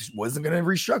he wasn't going to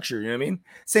restructure. You know what I mean?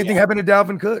 Same thing happened to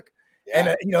Dalvin Cook.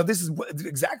 Yeah. And this is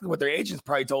exactly what their agents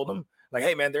probably told them. Like,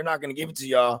 hey man, they're not going to give it to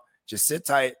y'all. Just sit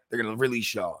tight. They're going to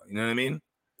release y'all. You know what I mean?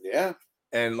 Yeah.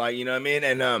 And like, you know what I mean?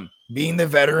 And being the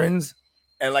veterans,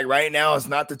 and like right now, it's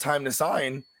not the time to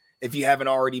sign if you haven't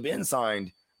already been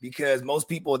signed, because most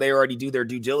people, they already do their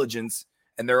due diligence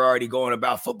and they're already going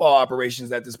about football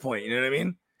operations at this point. You know what I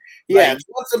mean? Yeah. Like,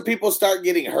 once some people start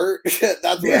getting hurt,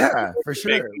 that's for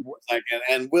sure. Like,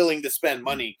 and willing to spend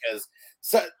money, because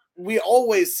we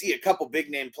always see a couple big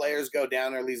name players go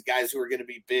down, or at least guys who are going to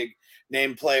be big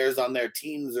name players on their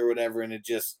teams or whatever. And it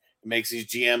just makes these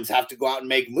GMs have to go out and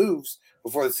make moves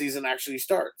before the season actually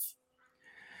starts.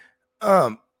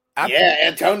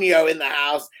 Antonio in the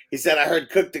house. He said, I heard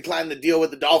Cook declined the deal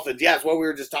with the Dolphins. Yeah, it's what we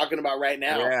were just talking about right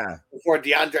now. Yeah. Before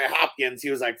DeAndre Hopkins,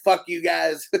 he was like, fuck you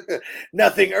guys.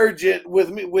 Nothing urgent with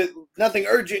nothing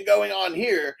urgent going on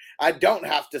here. I don't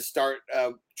have to start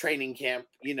training camp,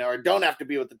 or don't have to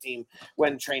be with the team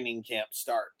when training camp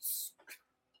starts.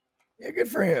 Yeah, good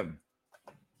for him.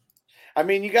 I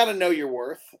mean, you got to know your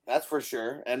worth. That's for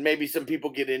sure. And maybe some people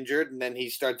get injured and then he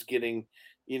starts getting,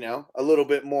 a little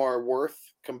bit more worth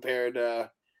compared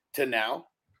to now.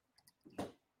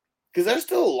 Because there's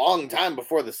still a long time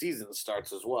before the season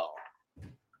starts as well.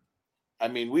 I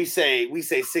mean, we say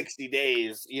 60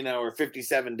 days, or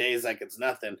 57 days like it's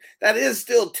nothing. That is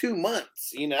still 2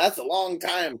 months. That's a long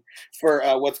time for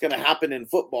what's going to happen in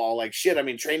football. Like shit. I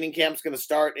mean, training camp's going to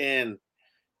start in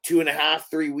 2.5,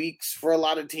 3 weeks for a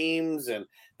lot of teams. And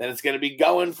then it's going to be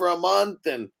going for a month.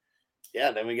 And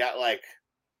yeah, then we got like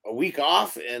a week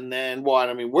off. And then,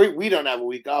 we don't have a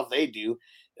week off. They do.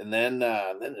 And then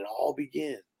it all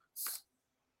begins.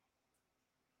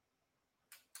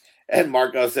 And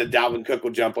Marco said Dalvin Cook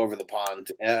will jump over the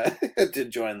pond to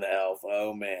join the Elf.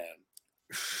 Oh man,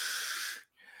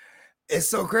 it's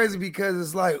so crazy because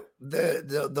it's like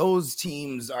those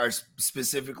teams are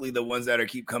specifically the ones that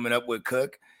keep coming up with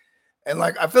Cook, and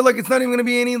like I feel like it's not even going to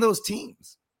be any of those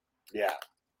teams. Yeah,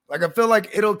 like I feel like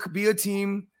it'll be a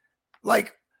team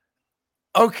like.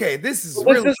 Okay, this is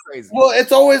really crazy. Well,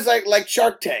 it's always like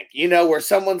Shark Tank, where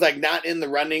someone's like not in the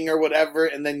running or whatever,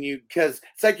 and then because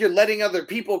it's like you're letting other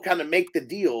people kind of make the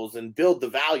deals and build the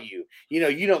value.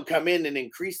 You don't come in and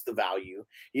increase the value,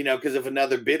 because if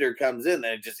another bidder comes in,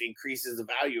 then it just increases the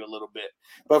value a little bit.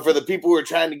 But for the people who are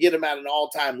trying to get him at an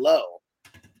all-time low,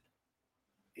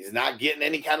 he's not getting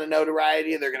any kind of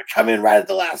notoriety. They're going to come in right at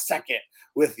the last second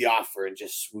with the offer and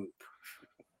just swoop.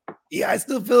 Yeah, I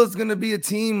still feel it's going to be a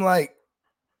team like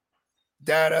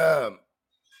that.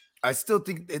 I still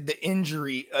think the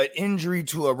injury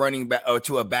to a running back or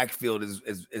to a backfield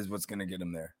is what's going to get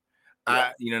him there.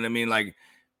 Yeah. You know what I mean? Like,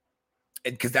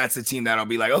 because that's the team that'll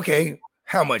be like, okay,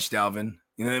 how much, Dalvin?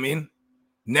 You know what I mean?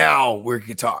 Now we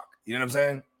can talk. You know what I'm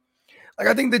saying? Like,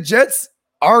 I think the Jets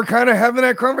are kind of having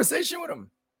that conversation with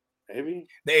him. Maybe.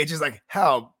 They just like,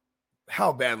 how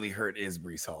badly hurt is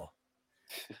Brees Hall?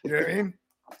 You know what I mean?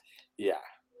 Yeah.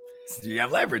 So you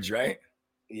have leverage, right?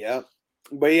 Yep.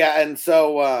 But yeah, and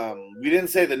so we didn't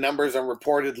say the numbers on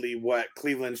reportedly what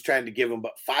Cleveland's trying to give him,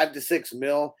 but 5 to 6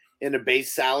 mil in a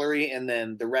base salary, and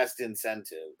then the rest in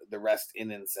incentive.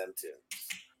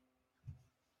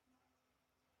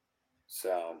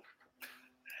 So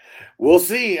we'll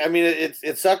see. I mean,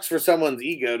 it sucks for someone's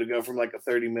ego to go from like a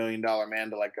 $30 million man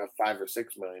to like a $5 or $6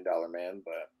 million man,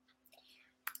 but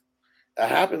that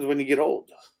happens when you get old.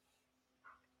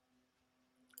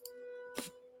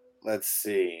 Let's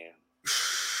see.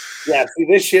 Yeah, see,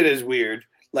 this shit is weird.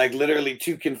 Like literally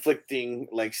two conflicting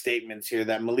like statements here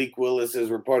that Malik Willis is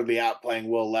reportedly outplaying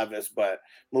Will Levis, but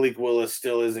Malik Willis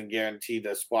still isn't guaranteed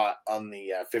a spot on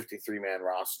the 53-man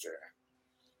roster.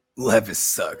 Levis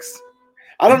sucks.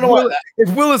 I don't know why.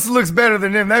 If Willis looks better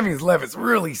than him, that means Levis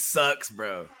really sucks,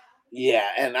 bro. Yeah,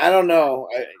 and I don't know.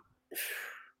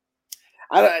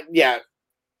 Yeah.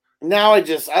 Now I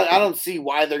don't see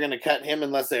why they're going to cut him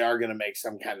unless they are going to make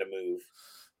some kind of move,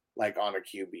 like on a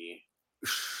QB.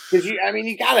 Because you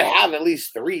got to have at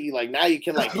least 3. Like now you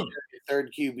can like carry a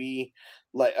third QB.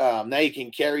 Like now you can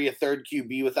carry a third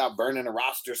QB without burning a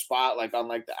roster spot, like on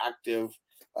like the active,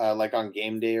 like on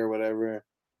game day or whatever.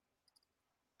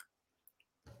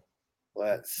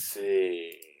 Let's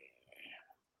see.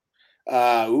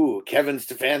 Kevin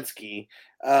Stefanski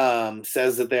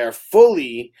says that they are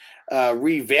fully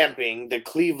revamping the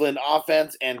Cleveland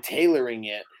offense and tailoring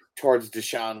it towards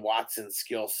Deshaun Watson's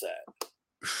skill set.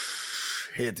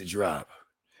 Hit the drop.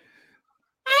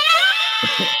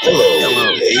 Hello,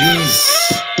 ladies.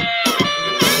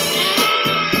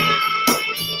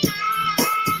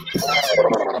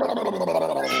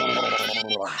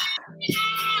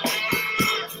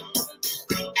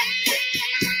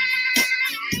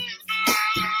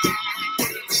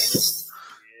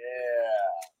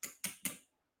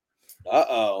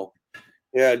 Uh-oh.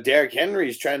 Yeah, Derrick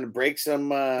Henry's trying to break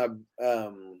some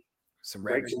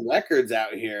records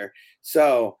out here.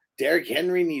 So Derrick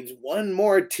Henry needs one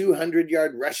more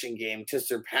 200-yard rushing game to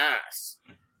surpass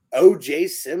O.J.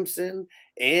 Simpson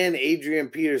and Adrian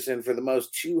Peterson for the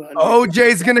most 200.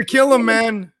 O.J.'s gonna kill him,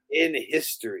 man. In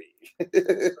history.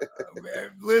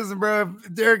 Man, listen, bro.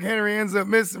 If Derrick Henry ends up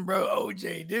missing, bro,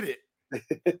 O.J. did it.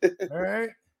 All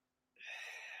right.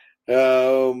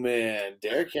 Oh man,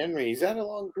 Derrick Henry, he's had a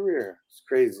long career. It's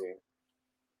crazy.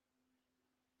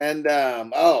 And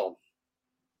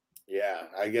yeah,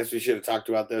 I guess we should have talked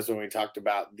about this when we talked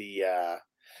about the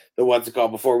what's it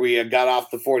called before we got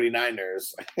off the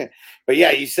 49ers. But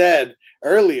yeah, you said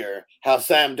earlier how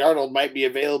Sam Darnold might be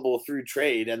available through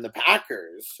trade, and the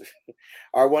Packers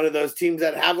are one of those teams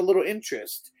that have a little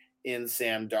interest in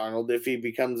Sam Darnold if he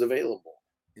becomes available.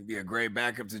 He'd be a great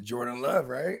backup to Jordan Love,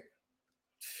 right?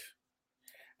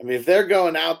 I mean, if they're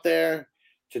going out there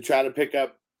to try to pick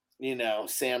up,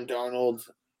 Sam Darnold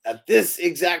at this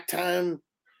exact time,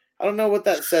 I don't know what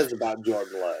that says about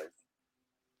Jordan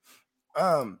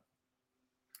Love.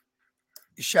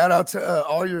 Shout out to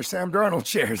all your Sam Darnold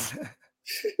shares.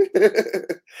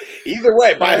 Either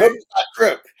way, by hook or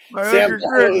crook. Sam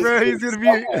Darnold, bro, he's gonna be.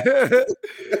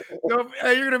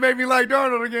 Hey, you're gonna make me like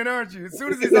Darnold again, aren't you? As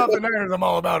soon as he's off the Niners, I'm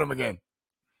all about him again.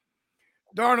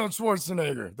 Darnold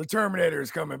Schwarzenegger, the Terminator,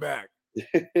 is coming back.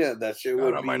 Yeah, that shit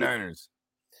would be my Niners.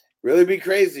 Really be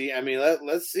crazy. I mean,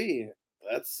 let's see.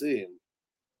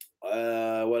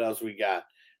 What else we got?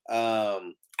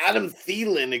 Adam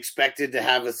Thielen expected to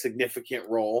have a significant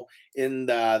role in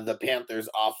the Panthers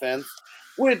offense,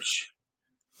 which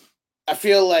I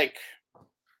feel like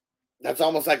that's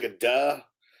almost like a duh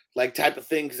like type of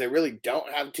thing because they really don't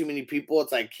have too many people.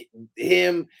 It's like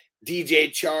him, DJ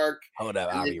Chark. Hold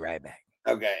up, I'll be right back.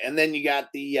 Okay, and then you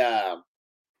got the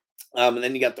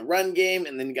run game,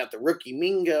 and then you got the rookie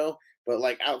Mingo. But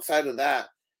like outside of that,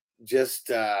 just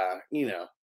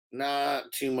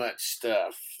not too much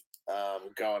stuff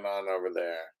going on over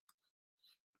there.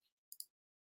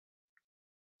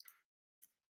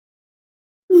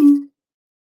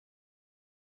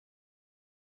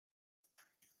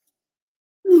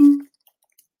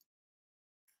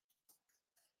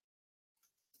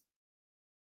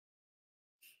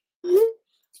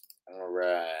 All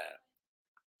right.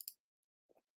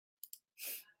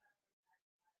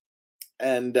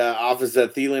 And Office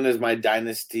at Thielen is my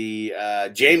dynasty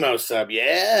JMO sub.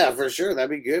 Yeah, for sure.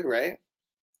 That'd be good, right?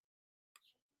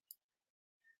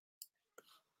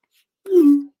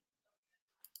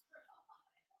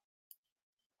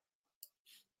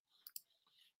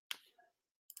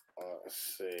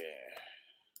 Let's see.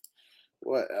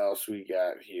 What else we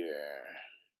got here?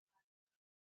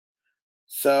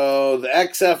 So the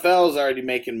XFL is already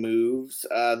making moves.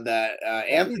 That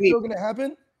It's Anthony. still gonna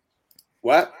happen.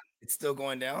 What? It's still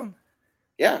going down.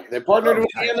 Yeah, they partnered with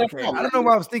the Okay. NFL. I don't know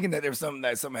why I was thinking that there was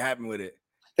something happened with it.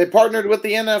 They partnered with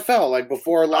the NFL like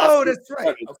before last. Oh, that's right.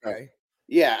 started. Okay.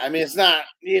 Yeah, I mean it's not,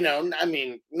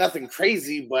 nothing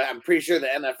crazy, but I'm pretty sure the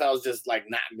NFL is just like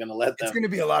not gonna let them. It's gonna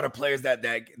be a lot of players that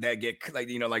get like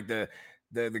like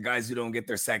the guys who don't get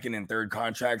their second and third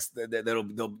contracts. The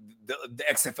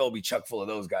XFL will be chuck full of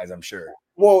those guys, I'm sure.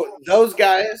 Well, those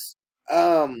guys,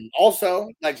 also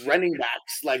like running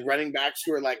backs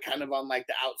who are like kind of on like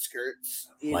the outskirts,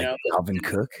 Like Alvin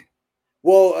Cook.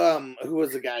 Well, who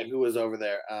was the guy who was over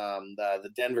there? The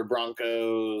Denver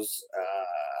Broncos.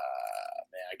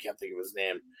 Man, I can't think of his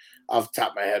name off the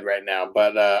top of my head right now.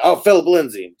 But Philip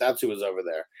Lindsay, that's who was over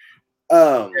there.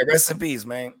 Yeah, rest in peace,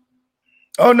 man.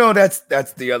 Oh no, that's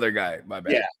the other guy. My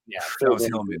bad. Yeah, that was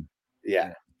Hillman.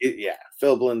 Yeah,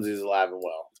 Philip Lindsay's alive and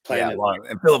well.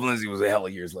 And Philip Lindsay was a hell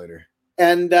of years later.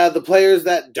 And the players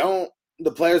that don't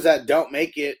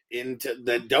make it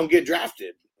that don't get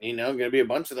drafted. Going to be a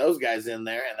bunch of those guys in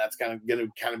there, and that's going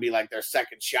to be like their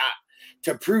second shot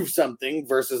to prove something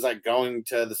versus like going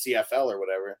to the CFL or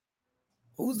whatever.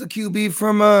 Who's the QB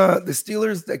from the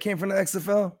Steelers that came from the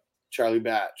XFL? Charlie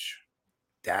Batch.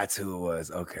 That's who it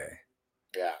was. Okay.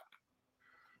 Yeah.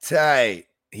 Tight.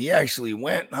 He actually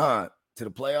went, to the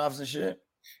playoffs and shit.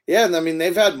 Yeah, and I mean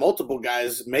they've had multiple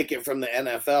guys make it from the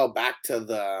NFL back to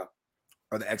the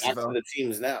XFL the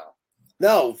teams now.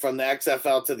 No, from the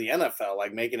XFL to the NFL,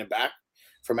 like making it back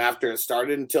from after it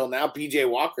started until now. PJ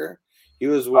Walker, he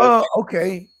was with. Oh,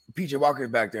 okay. PJ Walker's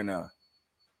back there now.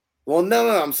 Well, no,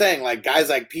 I'm saying like guys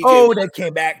like PJ. Oh, Walker. that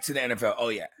came back to the NFL. Oh,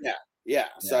 yeah. Yeah.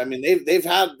 So I mean, they've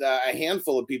had a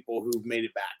handful of people who've made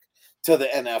it back to the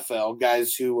NFL.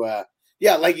 Guys who,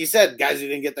 like you said, guys who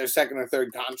didn't get their second or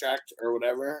third contract or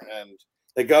whatever, and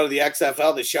they go to the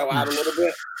XFL to show out a little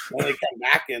bit, and they come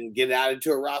back and get added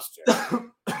to a roster.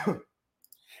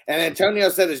 And Antonio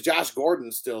said, "Is Josh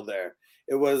Gordon still there?"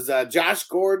 It was Josh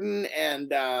Gordon and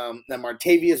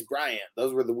Martavius Bryant.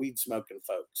 Those were the weed smoking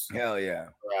folks. Hell yeah,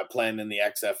 playing in the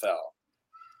XFL.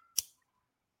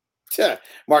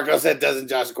 Marco said, "Doesn't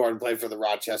Josh Gordon play for the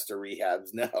Rochester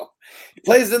Rehabs?" No, he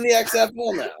plays in the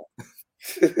XFL now.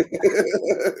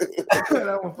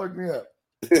 That one fucked me up.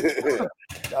 That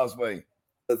was funny.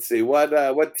 Let's see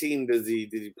what team did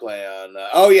he play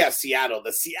on? Seattle,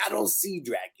 the Seattle Sea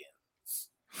Dragons.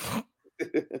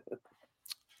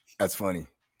 That's funny.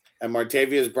 And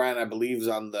Martavius Bryant, I believe, is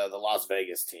on the Las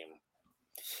Vegas team.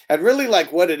 And really,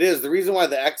 like what it is, the reason why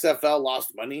the XFL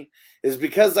lost money is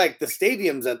because like the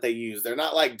stadiums that they use, they're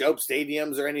not like dope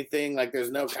stadiums or anything. Like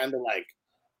there's no kind of like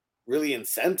really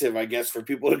incentive, I guess, for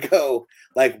people to go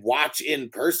like watch in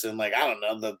person. Like, I don't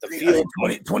know, the field.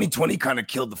 2020 kind of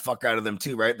killed the fuck out of them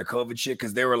too, right? The COVID shit,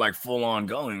 because they were like full on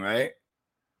going, right?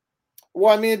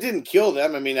 Well, I mean, it didn't kill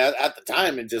them. I mean, at the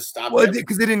time, it just stopped. Well,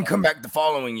 because they didn't come back the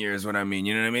following year is what I mean.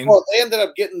 You know what I mean? Well, they ended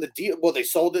up getting the deal. Well, they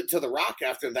sold it to The Rock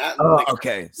after that. Oh,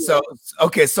 okay. So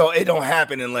it don't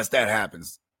happen unless that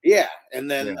happens. Yeah,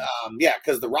 and then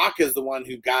because The Rock is the one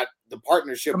who got the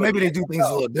partnership. So maybe they do things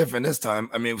a little different this time.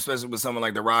 I mean, especially with someone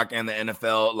like The Rock and the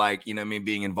NFL, like, you know what I mean,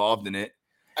 being involved in it.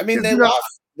 I mean, they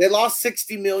lost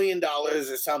 $60 million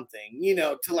or something,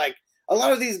 to like a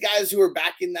lot of these guys who are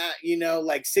backing that,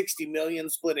 like 60 million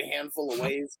split a handful of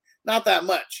ways. Not that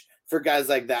much for guys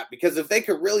like that, because if they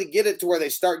could really get it to where they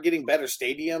start getting better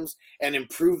stadiums and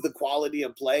improve the quality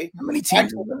of play. How many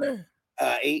teams are there?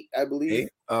 8, I believe. 8?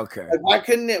 Okay. Like, why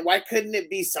couldn't it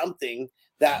be something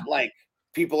that like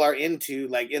people are into,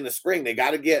 like in the spring? They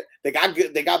got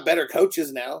better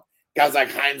coaches now. Guys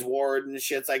like Hines Ward and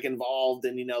shit's like involved,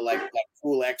 and like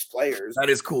cool ex players. That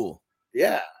is cool.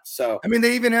 Yeah. So I mean,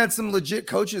 they even had some legit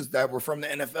coaches that were from the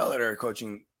NFL that are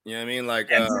coaching. You know what I mean?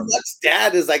 Like Luck's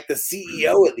dad is like the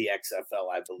CEO of the XFL,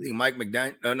 I believe. Mike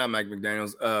McDaniel. No, not Mike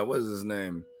McDaniels. What is his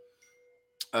name?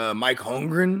 Mike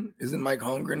Holmgren. Isn't Mike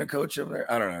Holmgren a coach over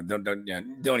there? I don't know.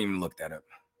 Don't even look that up.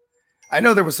 I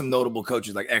know there were some notable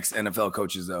coaches, like ex-NFL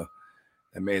coaches, though,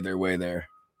 that made their way there.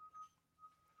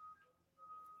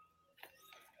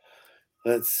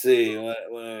 Let's see what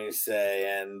do we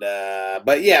say, and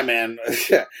but yeah, man,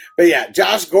 but yeah,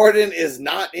 Josh Gordon is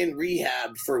not in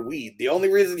rehab for weed. The only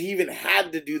reason he even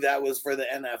had to do that was for the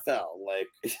NFL. Like,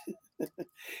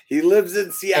 he lives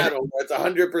in Seattle, where it's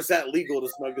 100% legal to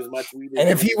smoke as much weed. And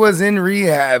if he was in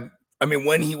rehab, I mean,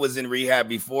 when he was in rehab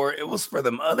before, it was for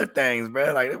them other things,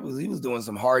 bro. Like he was doing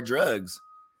some hard drugs.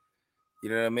 You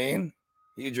know what I mean?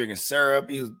 He was drinking syrup.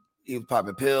 He was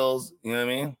popping pills. You know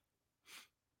what I mean?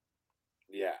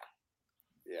 Yeah.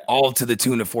 all to the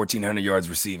tune of 1,400 yards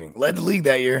receiving. Led the league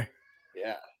that year.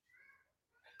 Yeah.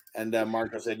 And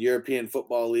Marco said European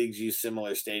football leagues use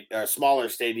smaller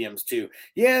stadiums too.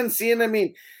 Yeah, and seeing, I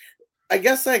mean, I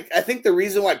guess I think the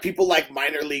reason why people like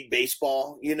minor league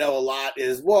baseball, a lot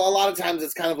is, well, a lot of times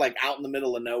it's kind of like out in the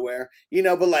middle of nowhere,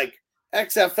 but like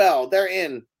XFL, they're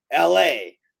in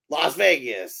LA, Las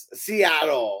Vegas,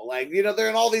 Seattle, like, they're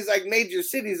in all these like major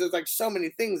cities. There's like so many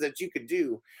things that you could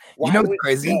do. What's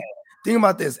crazy? Think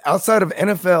about this. Outside of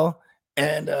NFL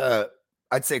and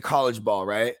I'd say college ball,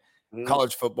 right? Mm-hmm.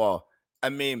 College football. I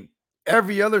mean,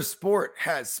 every other sport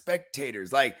has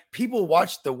spectators. Like people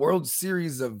watch the World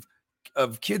Series of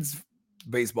kids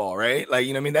baseball, right? Like,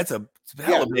 that's a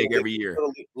hella big every year.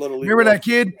 Little remember that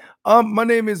kid? My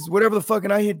name is whatever the fuck,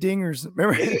 and I hit dingers.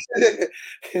 Remember?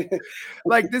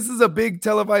 Like, this is a big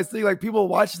televised thing. Like, people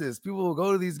watch this. People will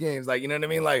go to these games. Like, you know what I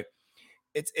mean? Like,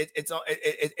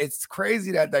 it's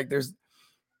crazy that like there's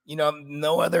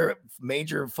no other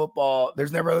major football.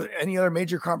 There's never any other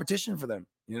major competition for them.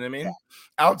 You know what I mean? Yeah.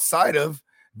 Outside of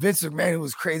Vince McMahon, who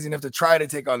was crazy enough to try to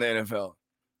take on the NFL,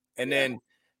 and then.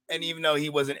 And even though he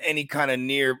wasn't any kind of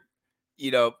near,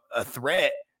 a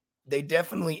threat, they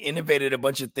definitely innovated a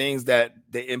bunch of things that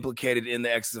they implicated in the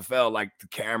XFL, like the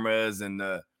cameras and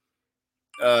the,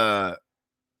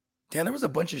 there was a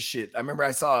bunch of shit. I remember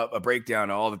I saw a breakdown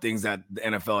of all the things that the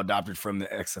NFL adopted from the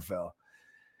XFL.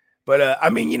 But, I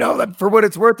mean, like, for what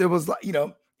it's worth, it was like,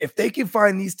 if they could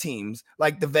find these teams,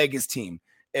 like the Vegas team,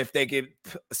 if they could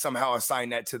somehow assign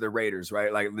that to the Raiders,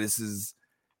 right? Like this is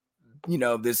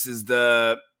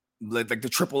the, like the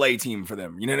AAA team for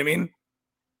them. You know what I mean?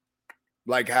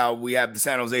 Like how we have the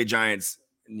San Jose Giants,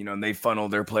 and they funnel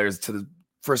their players to the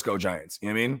Frisco Giants. You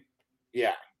know what I mean?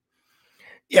 Yeah.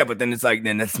 Yeah, but then it's like,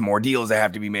 then that's more deals that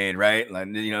have to be made, right? Like,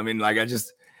 what I mean? Like, I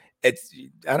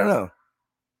don't know.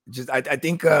 I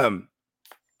think, and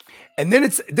then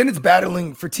it's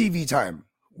battling for TV time.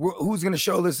 Who's going to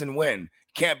show this and when?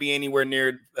 Can't be anywhere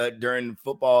near during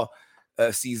football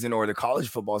season or the college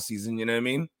football season. You know what I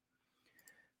mean?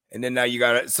 And then now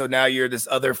now you're this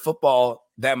other football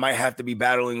that might have to be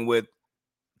battling with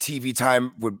TV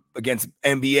time against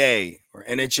NBA or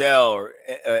NHL or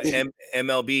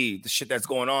MLB, the shit that's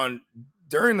going on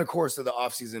during the course of the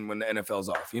offseason when the NFL's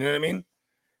off. You know what I mean?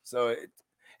 So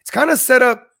it's kind of set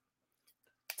up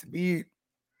to be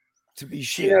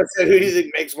shit. So who do you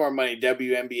think makes more money,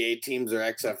 WNBA teams or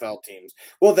XFL teams?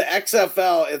 Well, the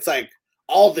XFL, it's like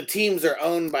all the teams are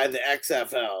owned by the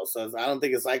XFL, so I don't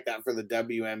think it's like that for the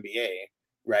WNBA,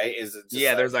 right? Is it?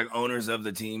 Just there's like owners of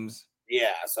the teams.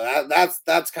 Yeah, so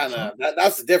that's kind of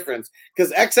that's the difference,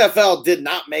 because XFL did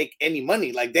not make any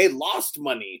money. Like they lost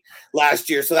money last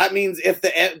year, so that means if the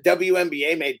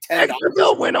WNBA made $10,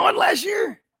 XFL went on last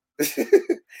year.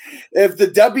 If the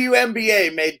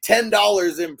WNBA made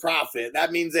 $10 in profit,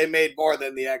 that means they made more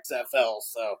than the XFL.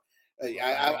 So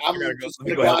I'm just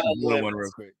gonna go ahead and one real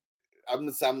quick. I'm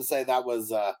gonna say that was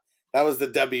the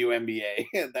WNBA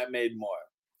that made more.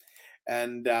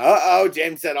 And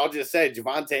James said, I'll just say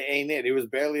Javonte ain't it. He was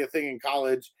barely a thing in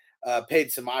college. Paid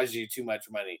Samaji too much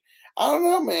money. I don't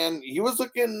know, man. He was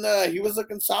looking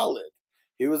solid.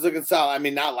 I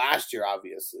mean, not last year,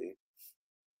 obviously.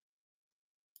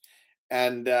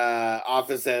 And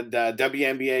Office said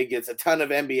WNBA gets a ton of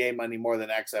NBA money more than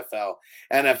XFL.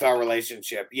 NFL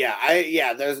relationship.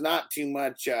 Yeah, there's not too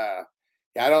much.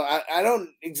 I don't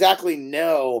exactly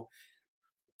know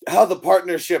how the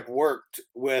partnership worked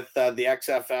with the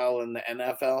XFL and the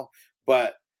NFL,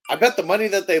 but I bet the money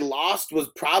that they lost was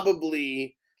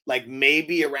probably like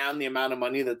maybe around the amount of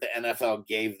money that the NFL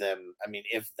gave them. I mean,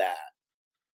 if that.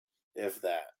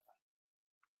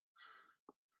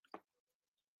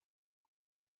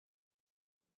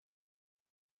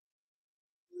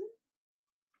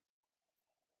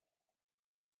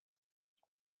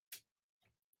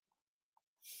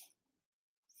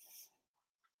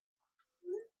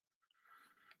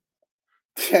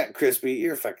 Crispy,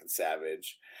 you're a fucking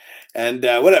savage. And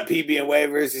what up, PB and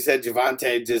waivers? He said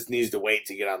Javonte just needs to wait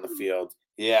to get on the field.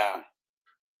 Yeah.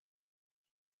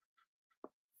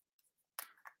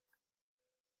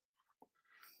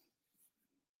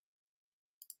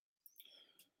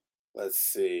 Let's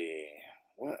see.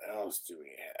 What else do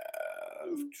we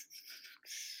have?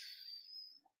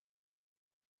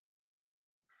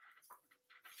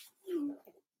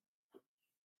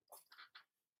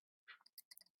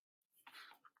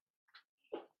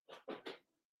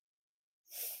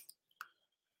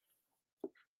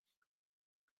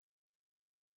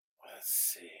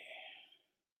 Let's see.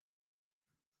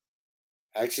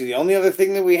 Actually, the only other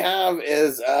thing that we have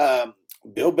is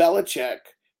Bill Belichick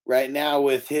right now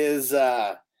with his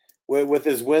with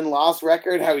his win-loss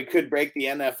record, how he could break the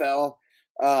NFL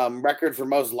record for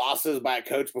most losses by a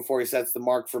coach before he sets the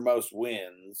mark for most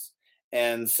wins.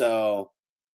 And so,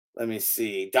 let me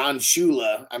see. Don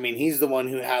Shula, I mean, he's the one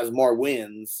who has more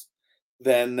wins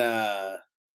than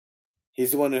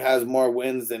he's the one who has more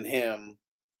wins than him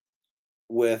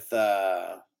with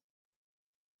the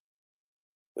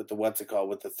what's it called,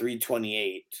 with the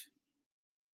 328.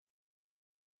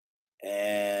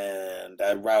 And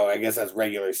I guess that's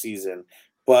regular season.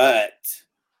 But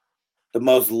the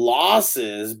most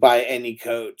losses by any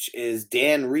coach is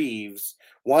Dan Reeves,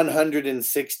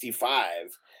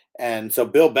 165. And so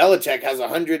Bill Belichick has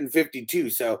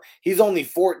 152. So he's only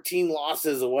 14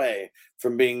 losses away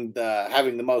from being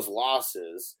having the most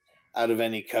losses out of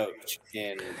any coach.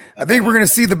 I think we're going to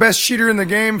see the best cheater in the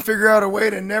game figure out a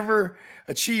way to never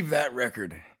achieve that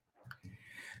record.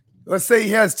 Let's say he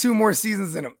has 2 more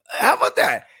seasons in him. How about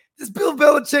that? Does Bill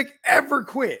Belichick ever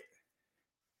quit?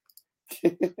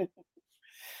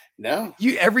 No.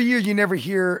 Every year you never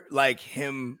hear like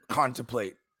him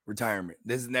contemplate retirement.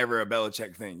 This is never a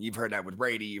Belichick thing. You've heard that with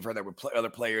Brady. You've heard that with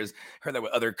other players. Heard that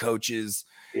with other coaches.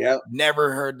 Yeah.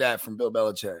 Never heard that from Bill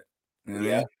Belichick. You know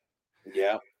what I mean?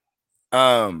 Yeah.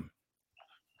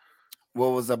 What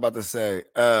was I about to say?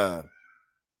 Damn,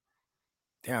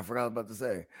 I forgot what I was about to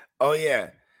say. Oh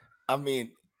yeah. I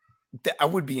mean, I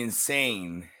would be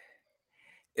insane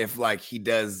if like he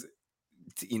does,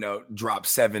 drop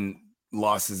 7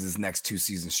 losses his next 2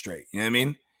 seasons straight. You know what I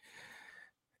mean?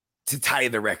 To tie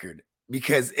the record,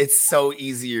 because it's so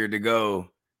easier to go,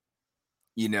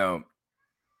 9-8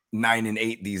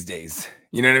 these days.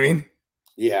 You know what I mean?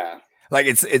 Yeah. Like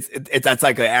it's that's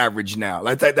like an average now.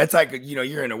 That's like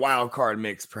you're in a wild card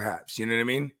mix, perhaps. You know what I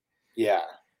mean? Yeah.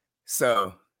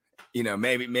 So,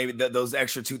 maybe those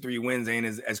extra 2-3 wins ain't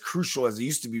as crucial as it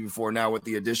used to be before now with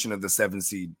the addition of the 7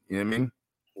 seed. You know what I mean?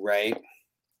 Right.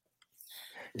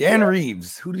 Dan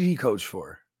Reeves, who did he coach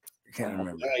for? I can't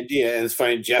remember. No idea. And it's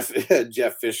funny, Jeff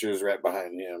Fisher's right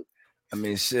behind him. I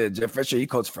mean, shit, Jeff Fisher, he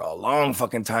coached for a long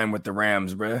fucking time with the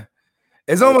Rams, bruh.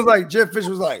 It's almost like Jeff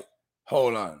Fisher was like,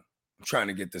 hold on, I'm trying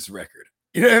to get this record.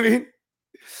 You know what I mean?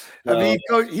 I mean,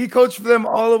 he coached for them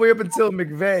all the way up until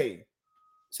McVay.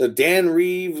 So Dan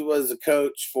Reeves was a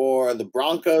coach for the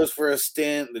Broncos for a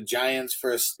stint, the Giants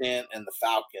for a stint, and the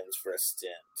Falcons for a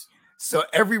stint. So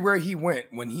everywhere he went,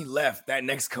 when he left, that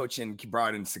next coaching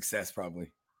brought in success,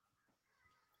 probably.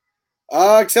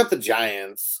 Except the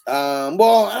Giants.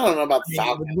 Well, I don't know about the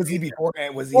Falcons. Was he before?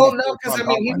 Was he? Well, no, because I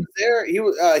mean, he was there.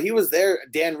 He was there.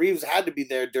 Dan Reeves had to be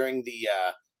there during the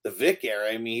Vic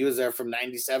era. I mean, he was there from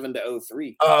 '97 to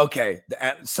 03. Oh, okay.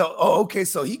 Okay.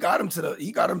 So he got him to the.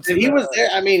 He was there.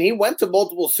 I mean, he went to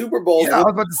multiple Super Bowls. Yeah, I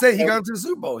was about to say he got him to the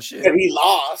Super Bowl. Shit. And he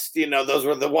lost. Those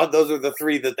were the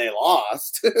 3 that they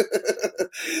lost,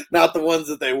 not the ones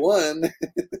that they won.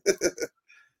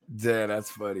 Yeah,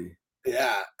 that's funny.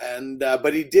 Yeah, and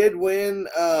but he did win.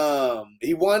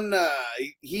 He won.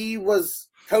 He was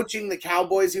coaching the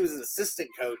Cowboys. He was an assistant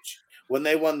coach when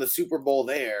they won the Super Bowl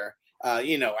there. I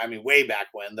mean, way back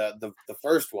when the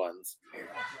first ones,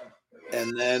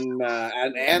 and then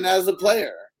and as a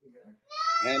player,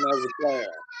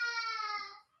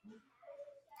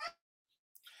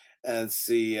 Let's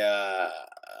see.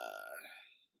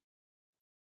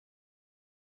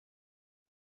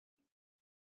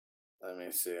 Let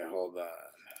me see. Hold on.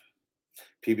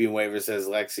 PB Waiver says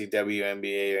Lexi,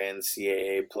 WNBA or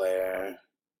NCAA player.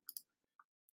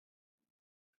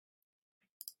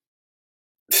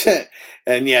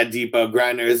 And yeah, Depot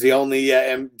Grinder is the only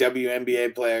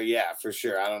WNBA player. Yeah, for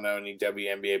sure. I don't know any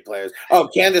WNBA players. Oh,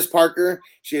 Candace Parker.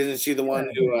 Isn't she the one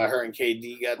who her and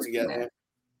KD got together?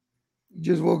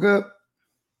 Just woke up.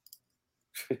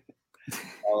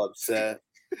 All upset.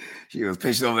 She was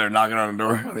patient over there knocking on the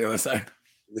door on the other side.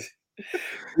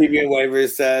 PB Waiver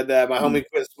said, my homie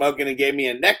quit smoking and gave me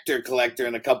a nectar collector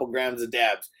and a couple grams of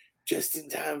dabs. Just in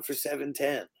time for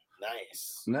 710.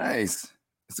 Nice.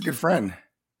 It's a good friend.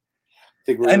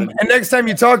 And next time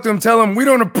you talk to him, tell him we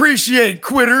don't appreciate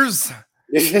quitters.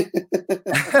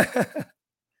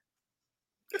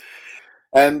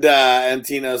 And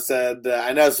Tino said,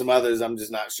 I know some others. I'm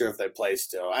just not sure if they play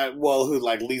still. Who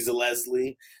like Lisa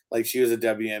Leslie? Like she was a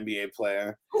WNBA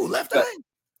player. Who left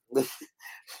eye?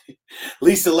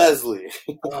 Lisa Leslie.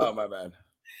 Oh, my bad.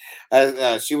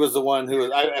 She was the one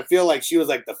who I feel like she was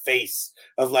like the face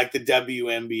of like the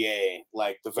WNBA,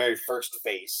 like the very first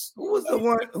face. Who was the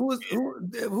one? Who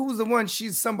was the one?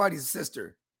 She's somebody's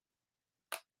sister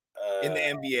in the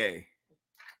NBA.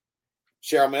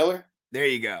 Cheryl Miller. There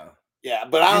you go. Yeah,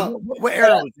 but I don't. What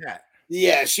era was that?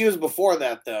 Yeah, she was before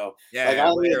that though. Yeah, Like I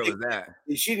don't what even era think was that?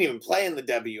 she didn't even play in the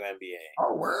WNBA.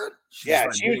 Oh, word? She Yeah,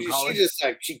 just, like, did in college? she just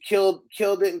like she killed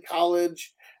it in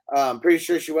college. Pretty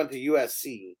sure she went to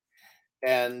USC,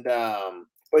 and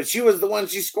but she was the one.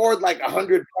 She scored like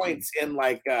 100 points in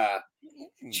like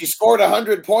she scored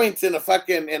 100 points in a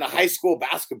high school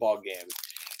basketball game,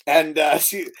 and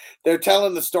they're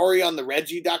telling the story on the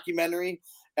Reggie documentary.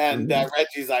 And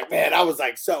Reggie's like, man, I was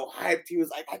like so hyped. He was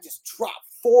like, I just dropped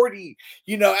 40,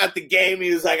 at the game.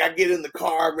 He was like, I get in the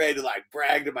car, I'm ready to like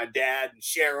brag to my dad and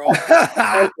Cheryl.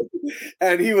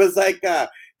 And he was like,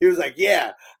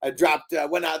 yeah, I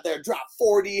went out there, dropped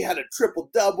 40, had a triple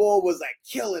double, was like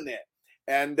killing it.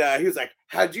 And he was like,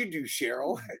 how'd you do,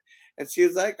 Cheryl? And she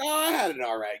was like, oh, I had an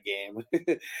all right game.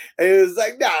 And he was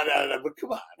like, no, but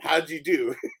come on, how'd you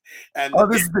do? And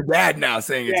this is the dad now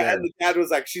saying it. Yeah, and the dad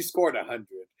was like, she scored 100.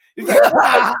 He's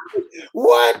like,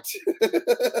 what?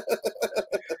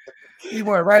 He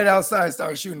went right outside,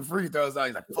 started shooting free throws. I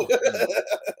was like, fuck you.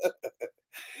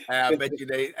 I bet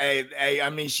you I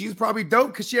mean, she's probably dope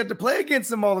because she had to play against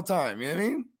him all the time. You know what I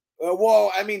mean?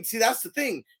 Well, I mean, see, that's the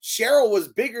thing. Cheryl was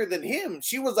bigger than him.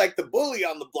 She was like the bully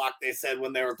on the block, they said,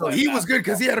 when they were playing. So he was good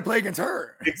because he had to play against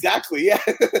her. Exactly, yeah.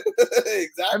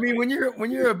 Exactly. I mean, when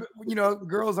you're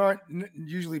girls aren't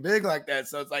usually big like that,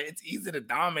 so it's like it's easy to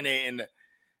dominate in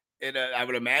I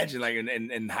would imagine like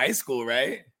in high school,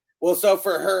 right? Well, so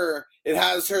for her, it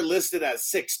has her listed as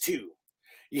 6'2".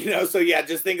 So yeah,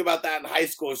 just think about that in high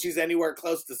school. If she's anywhere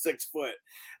close to 6 foot,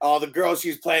 the girls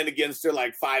she's playing against are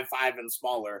like 5'5" and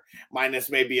smaller, minus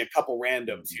maybe a couple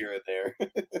randoms here and there.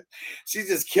 She's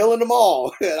just killing them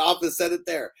all. Office said it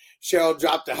there. Cheryl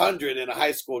dropped 100 in a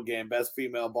high school game, best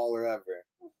female baller ever.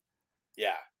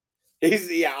 Yeah.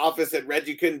 Office said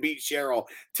Reggie couldn't beat Cheryl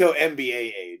till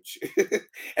NBA age.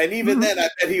 And even then, I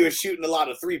bet he was shooting a lot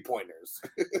of 3-pointers.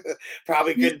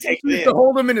 Probably couldn't take it in. To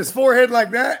hold him in his forehead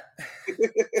like that?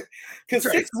 Because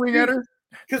swing at her?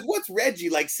 Because what's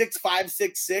Reggie, like 6'5",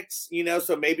 6'6",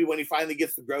 so maybe when he finally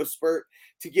gets the growth spurt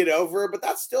to get over, but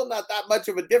that's still not that much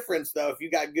of a difference, though, if you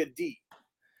got good D.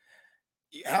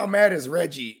 How mad is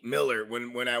Reggie Miller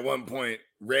when at one point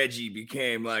Reggie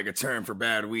became like a term for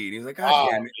bad weed? He's like,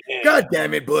 God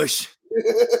damn it, Bush.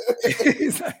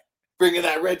 He's like, bringing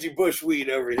that Reggie Bush weed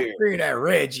over here. Bringing that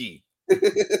Reggie.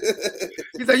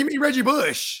 He's like, you mean Reggie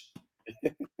Bush?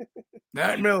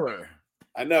 Not Miller.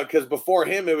 I know, because before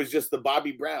him, it was just the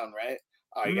Bobby Brown, right?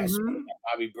 Oh, you got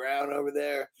Bobby Brown over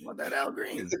there. Want that Al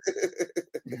Green.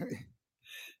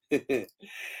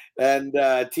 And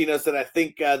Tino said, I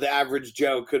think the average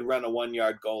Joe could run a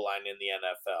 1-yard goal line in the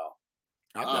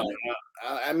NFL.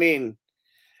 I mean,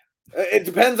 it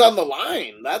depends on the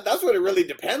line. That's what it really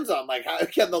depends on. Like, how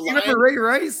can the line? Remember Ray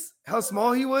Rice? How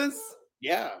small he was?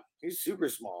 Yeah, he's super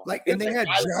small. Like, and they had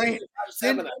 5'7", I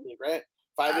think, right?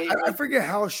 5'8". I forget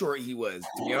how short he was,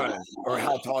 to be honest, or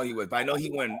how tall he was. But I know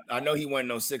he went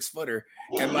no 6-footer,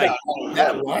 and like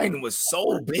that line was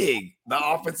so big, the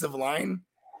offensive line,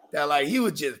 that like he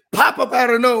would just pop up out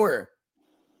of nowhere.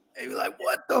 And be like,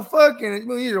 what the fuck? And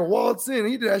he just waltz in.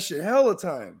 He did that shit hella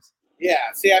times.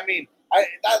 Yeah. See, I mean,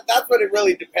 that's what it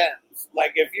really depends.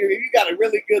 Like if you got a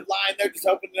really good line, they're just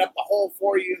opening up the hole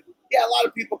for you. Yeah, a lot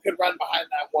of people could run behind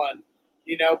that one,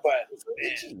 but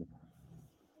man.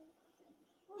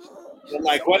 But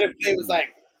like, what if it was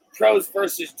like pros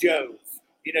versus Joes?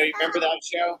 You remember that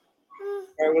show?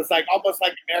 Where it was like almost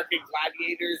like American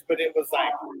Gladiators, but it was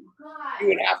like you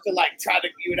would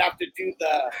have to do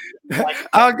the like.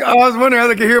 I was wondering how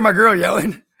they could hear my girl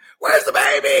yelling, "Where's the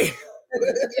baby?"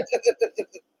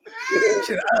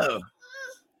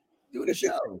 Do the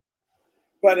show.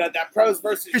 But that pros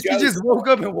versus Joes. She just woke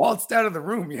up and waltzed out of the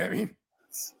room. You know what I mean?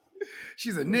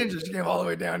 She's a ninja. She came all the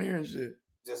way down here and shit.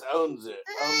 Just owns it.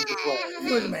 Owns the play.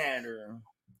 Doesn't matter.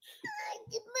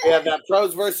 Yeah, that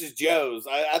pros versus Joes.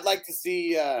 I'd like to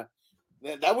see.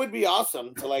 That would be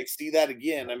awesome to like see that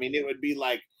again. I mean, it would be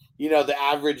like the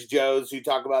average Joes who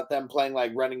talk about them playing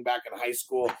like running back in high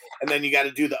school, and then you got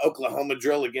to do the Oklahoma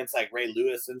drill against like Ray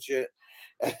Lewis and shit.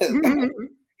 Get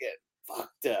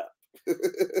fucked up.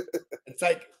 It's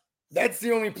like that's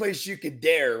the only place you could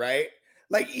dare, right?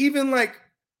 Like even like.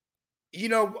 A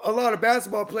lot of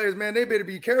basketball players, man, they better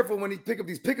be careful when they pick up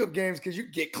these pickup games because you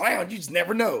get clowned. You just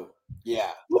never know.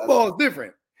 Yeah. Football is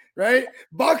different, right?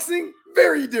 Boxing,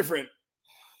 very different.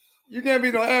 You can't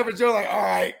be no average Joe like, all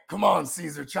right, come on,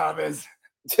 Cesar Chavez.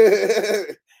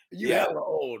 You hella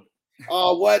old.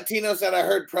 What Tino said, I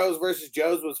heard pros versus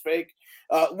Joes was fake.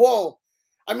 Well,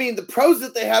 I mean, the pros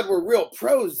that they had were real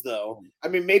pros, though. I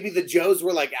mean, maybe the Joes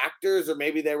were like actors, or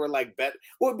maybe they were like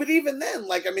Well, but even then,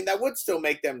 like, I mean, that would still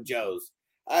make them Joes.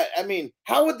 I mean,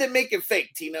 how would they make it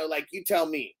fake, Tino? Like, you tell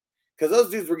me. Because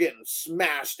those dudes were getting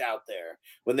smashed out there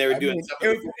when they were doing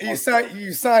something.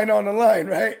 You sign on the line,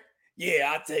 right?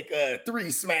 Yeah, I'll take 3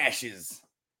 smashes.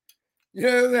 You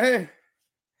know what I'm saying?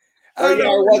 I don't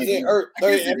know. Was it? I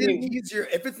guess it's easier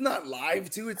if it's not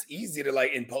live too. It's easy to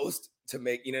like in post to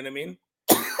make. You know what I mean?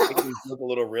 Make it look a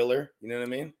little realer. You know what I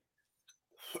mean?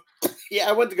 Yeah,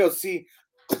 I went to go see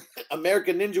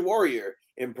American Ninja Warrior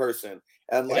in person,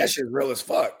 and like that shit's real as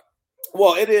fuck.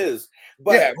 Well, it is,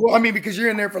 but yeah. Well, I mean, because you're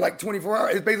in there for like 24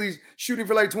 hours. It's basically shooting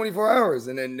for like 24 hours,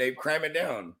 and then they cram it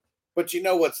down. But you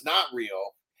know what's not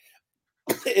real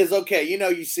is okay. You know,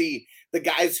 you see the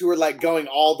guys who are like going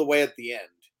all the way at the end,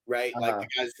 right? Like the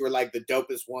guys who are like the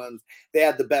dopest ones. They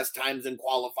had the best times in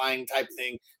qualifying type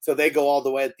thing, so they go all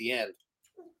the way at the end.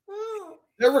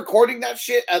 They're recording that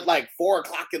shit at like 4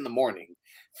 o'clock in the morning,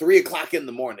 3 o'clock in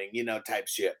the morning, you know, type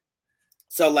shit.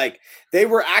 So like they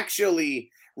were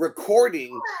actually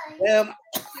recording them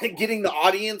getting the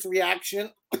audience reaction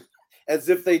as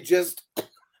if they just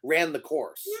ran the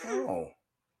course. Oh,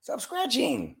 stop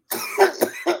scratching.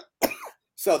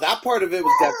 So that part of it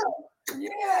was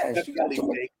definitely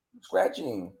fake.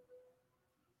 Scratching.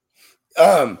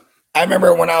 I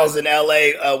remember when I was in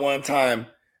LA one time,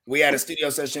 we had a studio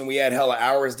session, we had hella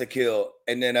hours to kill,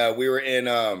 and then we were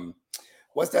in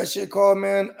what's that shit called,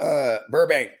 man?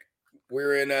 Burbank. We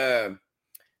were in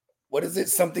what is it?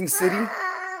 Something City?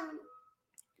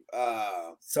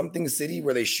 Something City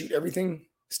where they shoot everything.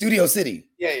 Studio City.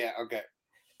 Yeah, okay.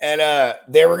 And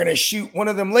they were gonna shoot one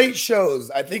of them late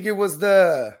shows. I think it was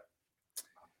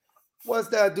what's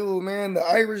that dude, man? The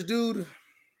Irish dude.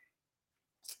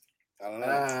 I don't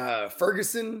know.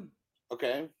 Ferguson.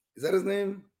 Okay. Is that his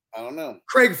name? I don't know.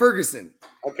 Craig Ferguson.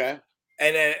 Okay.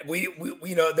 And then we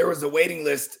you know, there was a waiting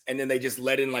list, and then they just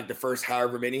let in like the first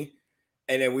however many,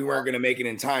 and then we weren't gonna make it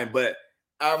in time. But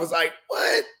I was like,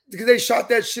 what? Because they shot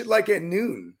that shit like at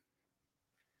noon.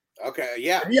 Okay,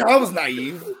 yeah. Yeah, I was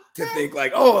naive to think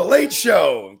like, oh, a late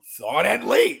show. It's on at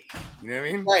late. You know what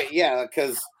I mean? Right, yeah,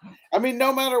 because I mean,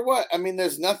 no matter what, I mean,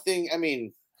 there's nothing, I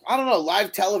mean, I don't know,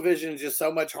 live television is just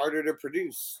so much harder to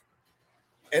produce.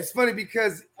 It's funny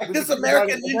because like this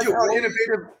American Ninja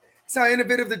Warrior. It's how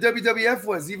innovative the WWF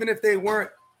was, even if they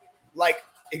weren't like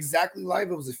exactly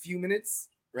live. It was a few minutes,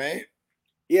 right?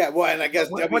 Yeah, well, and I guess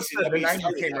once the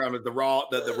 90s came around with the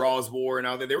Raw's War and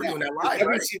all that, they were doing that live.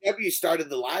 WCW started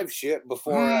the live shit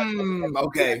before.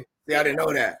 Okay, see, I didn't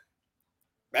know that.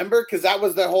 Remember, because that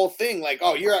was the whole thing. Like,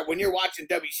 oh, when you're watching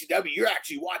WCW, you're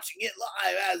actually watching it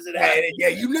live as it happens. Yeah,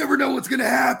 you never know what's gonna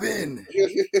happen.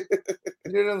 You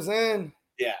know what I'm saying?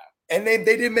 Yeah. And they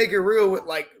did make it real with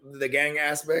like the gang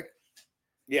aspect.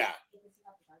 Yeah.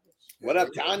 What up,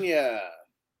 Tanya?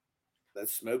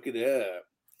 Let's smoke it up.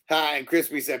 Hi, and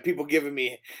Crispy said people giving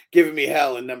me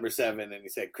hell in number 7, and he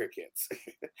said crickets.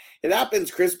 It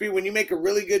happens, Crispy, when you make a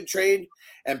really good trade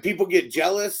and people get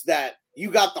jealous that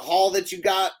you got the haul that you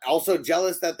got, also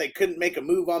jealous that they couldn't make a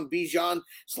move on Bijan.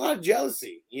 There's a lot of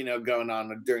jealousy, you know, going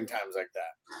on during times like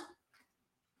that.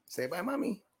 Say bye,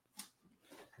 mommy.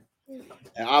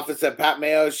 And Office at Pat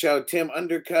Mayo's show, Tim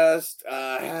Undercust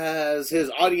has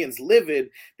his audience livid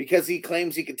because he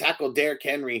claims he can tackle Derrick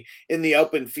Henry in the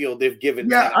open field if given.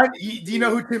 Yeah, do you know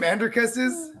who Tim Undercust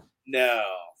is? No.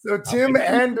 So Tim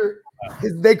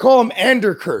they call him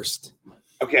Andercurst.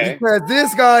 Okay. Because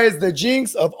this guy is the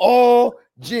jinx of all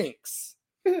jinx.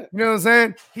 You know what I'm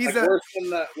saying? He's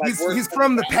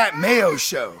from the Pat Mayo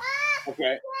show.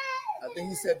 Okay. I think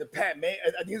he said the Pat Mayo.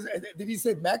 Did he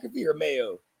say McAfee or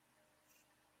Mayo?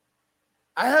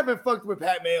 I haven't fucked with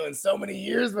Pat Mayo in so many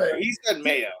years, but he said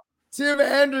Mayo. Tim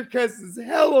Andercust is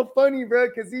hella funny, bro,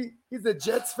 because he's a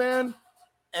Jets fan,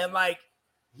 and like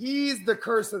he's the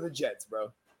curse of the Jets,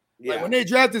 bro. Yeah. Like when they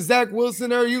drafted Zach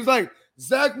Wilson there, he was like,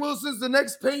 Zach Wilson's the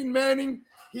next Peyton Manning.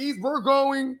 We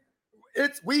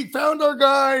found our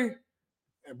guy,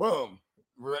 and boom,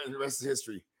 the rest is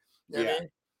history. You know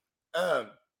what I mean?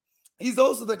 He's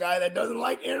also the guy that doesn't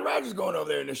like Aaron Rodgers going over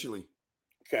there initially.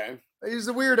 Okay. He's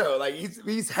a weirdo. Like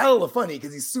he's hella funny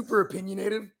because he's super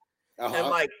opinionative. And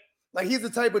like he's the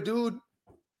type of dude,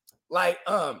 like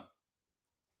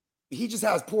he just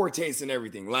has poor taste in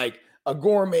everything. Like a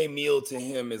gourmet meal to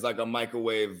him is like a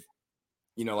microwave,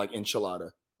 you know, like enchilada.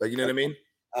 Like, you know what I mean?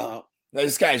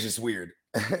 This guy's just weird.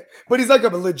 But he's like a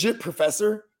legit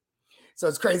professor. So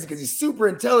it's crazy because he's super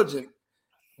intelligent,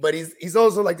 but he's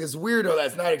also like this weirdo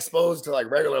that's not exposed to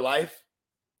like regular life.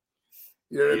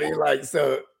 You know what I mean? Like,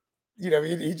 so, you know,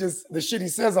 he just, the shit he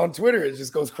says on Twitter, it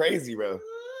just goes crazy, bro.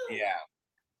 Yeah.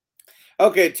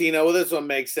 Okay, Tino. Well, this one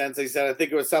makes sense. They said, I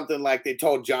think it was something like they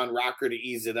told John Rocker to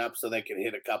ease it up so they could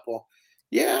hit a couple.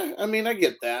 Yeah, I mean, I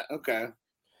get that. Okay.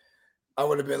 I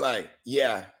would have been like,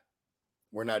 yeah,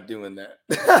 we're not doing that.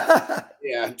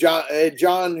 Yeah,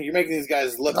 John, you're making these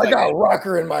guys look I got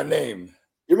rocker in my name.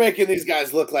 You're making these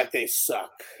guys look like they suck.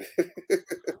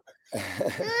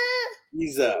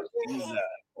 He's up.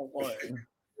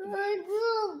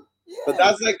 But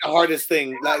that's like the hardest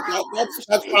thing. Like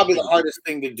that's probably the hardest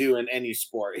thing to do in any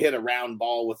sport. Hit a round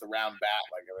ball with a round bat.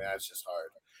 Like, I mean, that's just hard.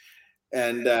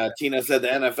 And Tina said the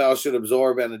NFL should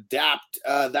absorb and adapt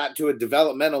that to a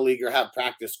developmental league or have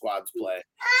practice squads play.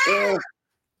 Yeah.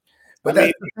 But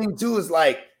that's the thing too, is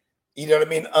like, you know what I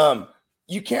mean?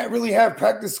 You can't really have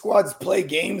practice squads play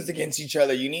games against each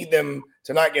other. You need them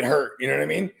to not get hurt. You know what I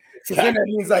mean? Because then that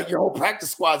means like your whole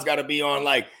practice squad's got to be on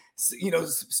like, you know,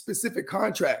 specific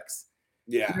contracts.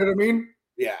 Yeah. You know what I mean?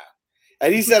 Yeah.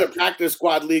 And he said a practice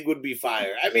squad league would be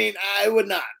fire. I mean, I would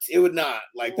not. It would not.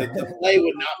 Like the play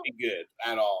would not be good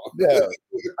at all. Yeah.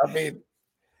 I mean,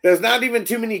 there's not even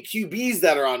too many QBs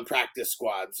that are on practice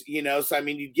squads, you know? So, I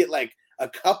mean, you'd get like a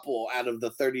couple out of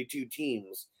the 32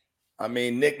 teams. I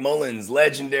mean, Nick Mullins,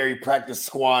 legendary practice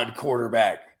squad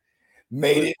quarterback,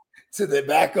 made it to the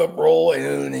backup role,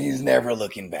 and he's never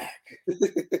looking back. You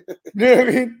know what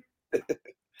I mean?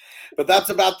 But that's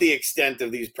about the extent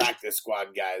of these practice squad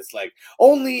guys. Like,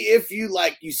 only if you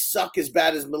suck as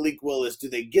bad as Malik Willis do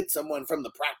they get someone from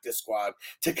the practice squad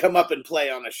to come up and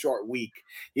play on a short week,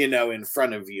 you know, in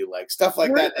front of you, like stuff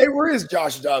like that. Hey, where is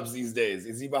Josh Dobbs these days?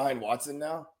 Is he behind Watson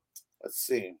now? Let's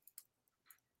see.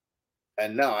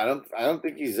 And no, I don't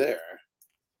think he's there.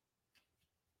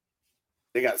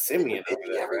 They got Simeon over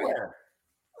there, right?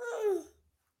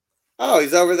 Oh,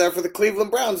 he's over there for the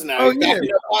Cleveland Browns now. Oh, yeah.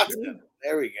 Watson.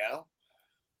 There we go.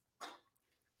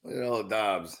 Look at old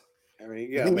Dobbs. There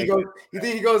you go. You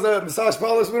think he goes massage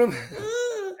parlors with him?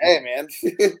 Hey, man.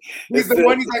 He's the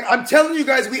one. He's like, I'm telling you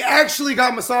guys, we actually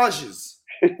got massages.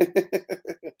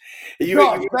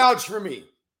 You vouch for me.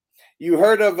 You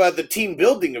heard of the team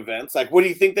building events? Like, what do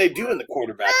you think they do in the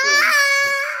quarterback room?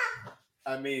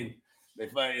 I mean,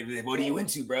 what are you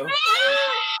into, bro?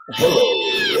 Hello,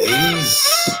 ladies.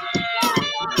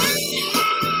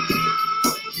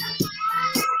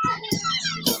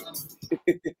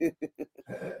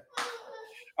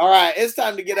 All right, it's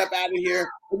time to get up out of here.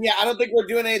 And yeah, I don't think we're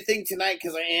doing anything tonight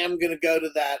because I am gonna go to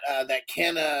that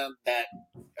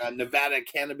Nevada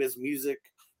Cannabis Music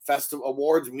Festival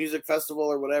Awards Music Festival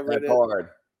or whatever it is. Hard.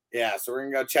 Yeah, so we're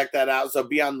gonna go check that out. So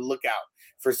be on the lookout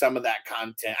for some of that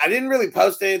content. I didn't really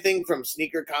post anything from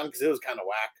SneakerCon because it was kind of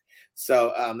whack.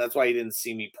 So that's why you didn't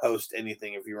see me post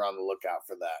anything if you were on the lookout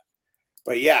for that.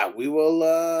 But yeah,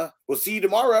 we'll see you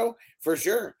tomorrow for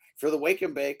sure for the Wake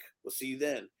and Bake. We'll see you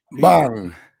then.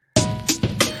 Bang.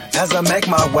 As I make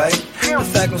my way, the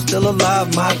fact I'm still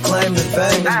alive, my claim to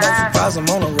fame. It's no surprise I'm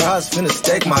on a rise, finna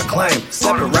stake my claim.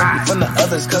 Separate me from the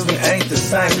others, cause we ain't the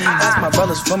same. Ask my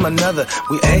brothers from another,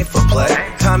 we ain't for play.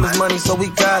 Time is money, so we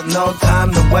got no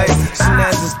time to waste. Soon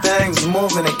as this thing's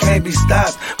moving, it can't be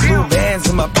stopped. Blue bands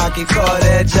in my pocket, call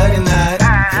that juggernaut.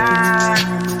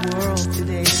 In the world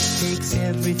today takes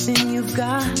everything you've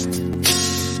got.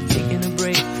 Taking a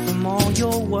break from all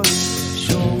your work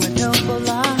sure would help a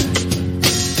lot.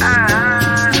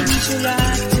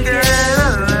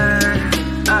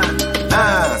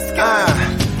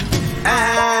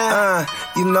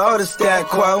 You know the stat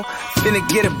quo. Finna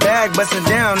get a bag, bustin'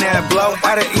 down that blow.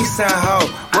 Out of East Side Ho,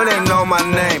 where they know my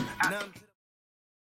name.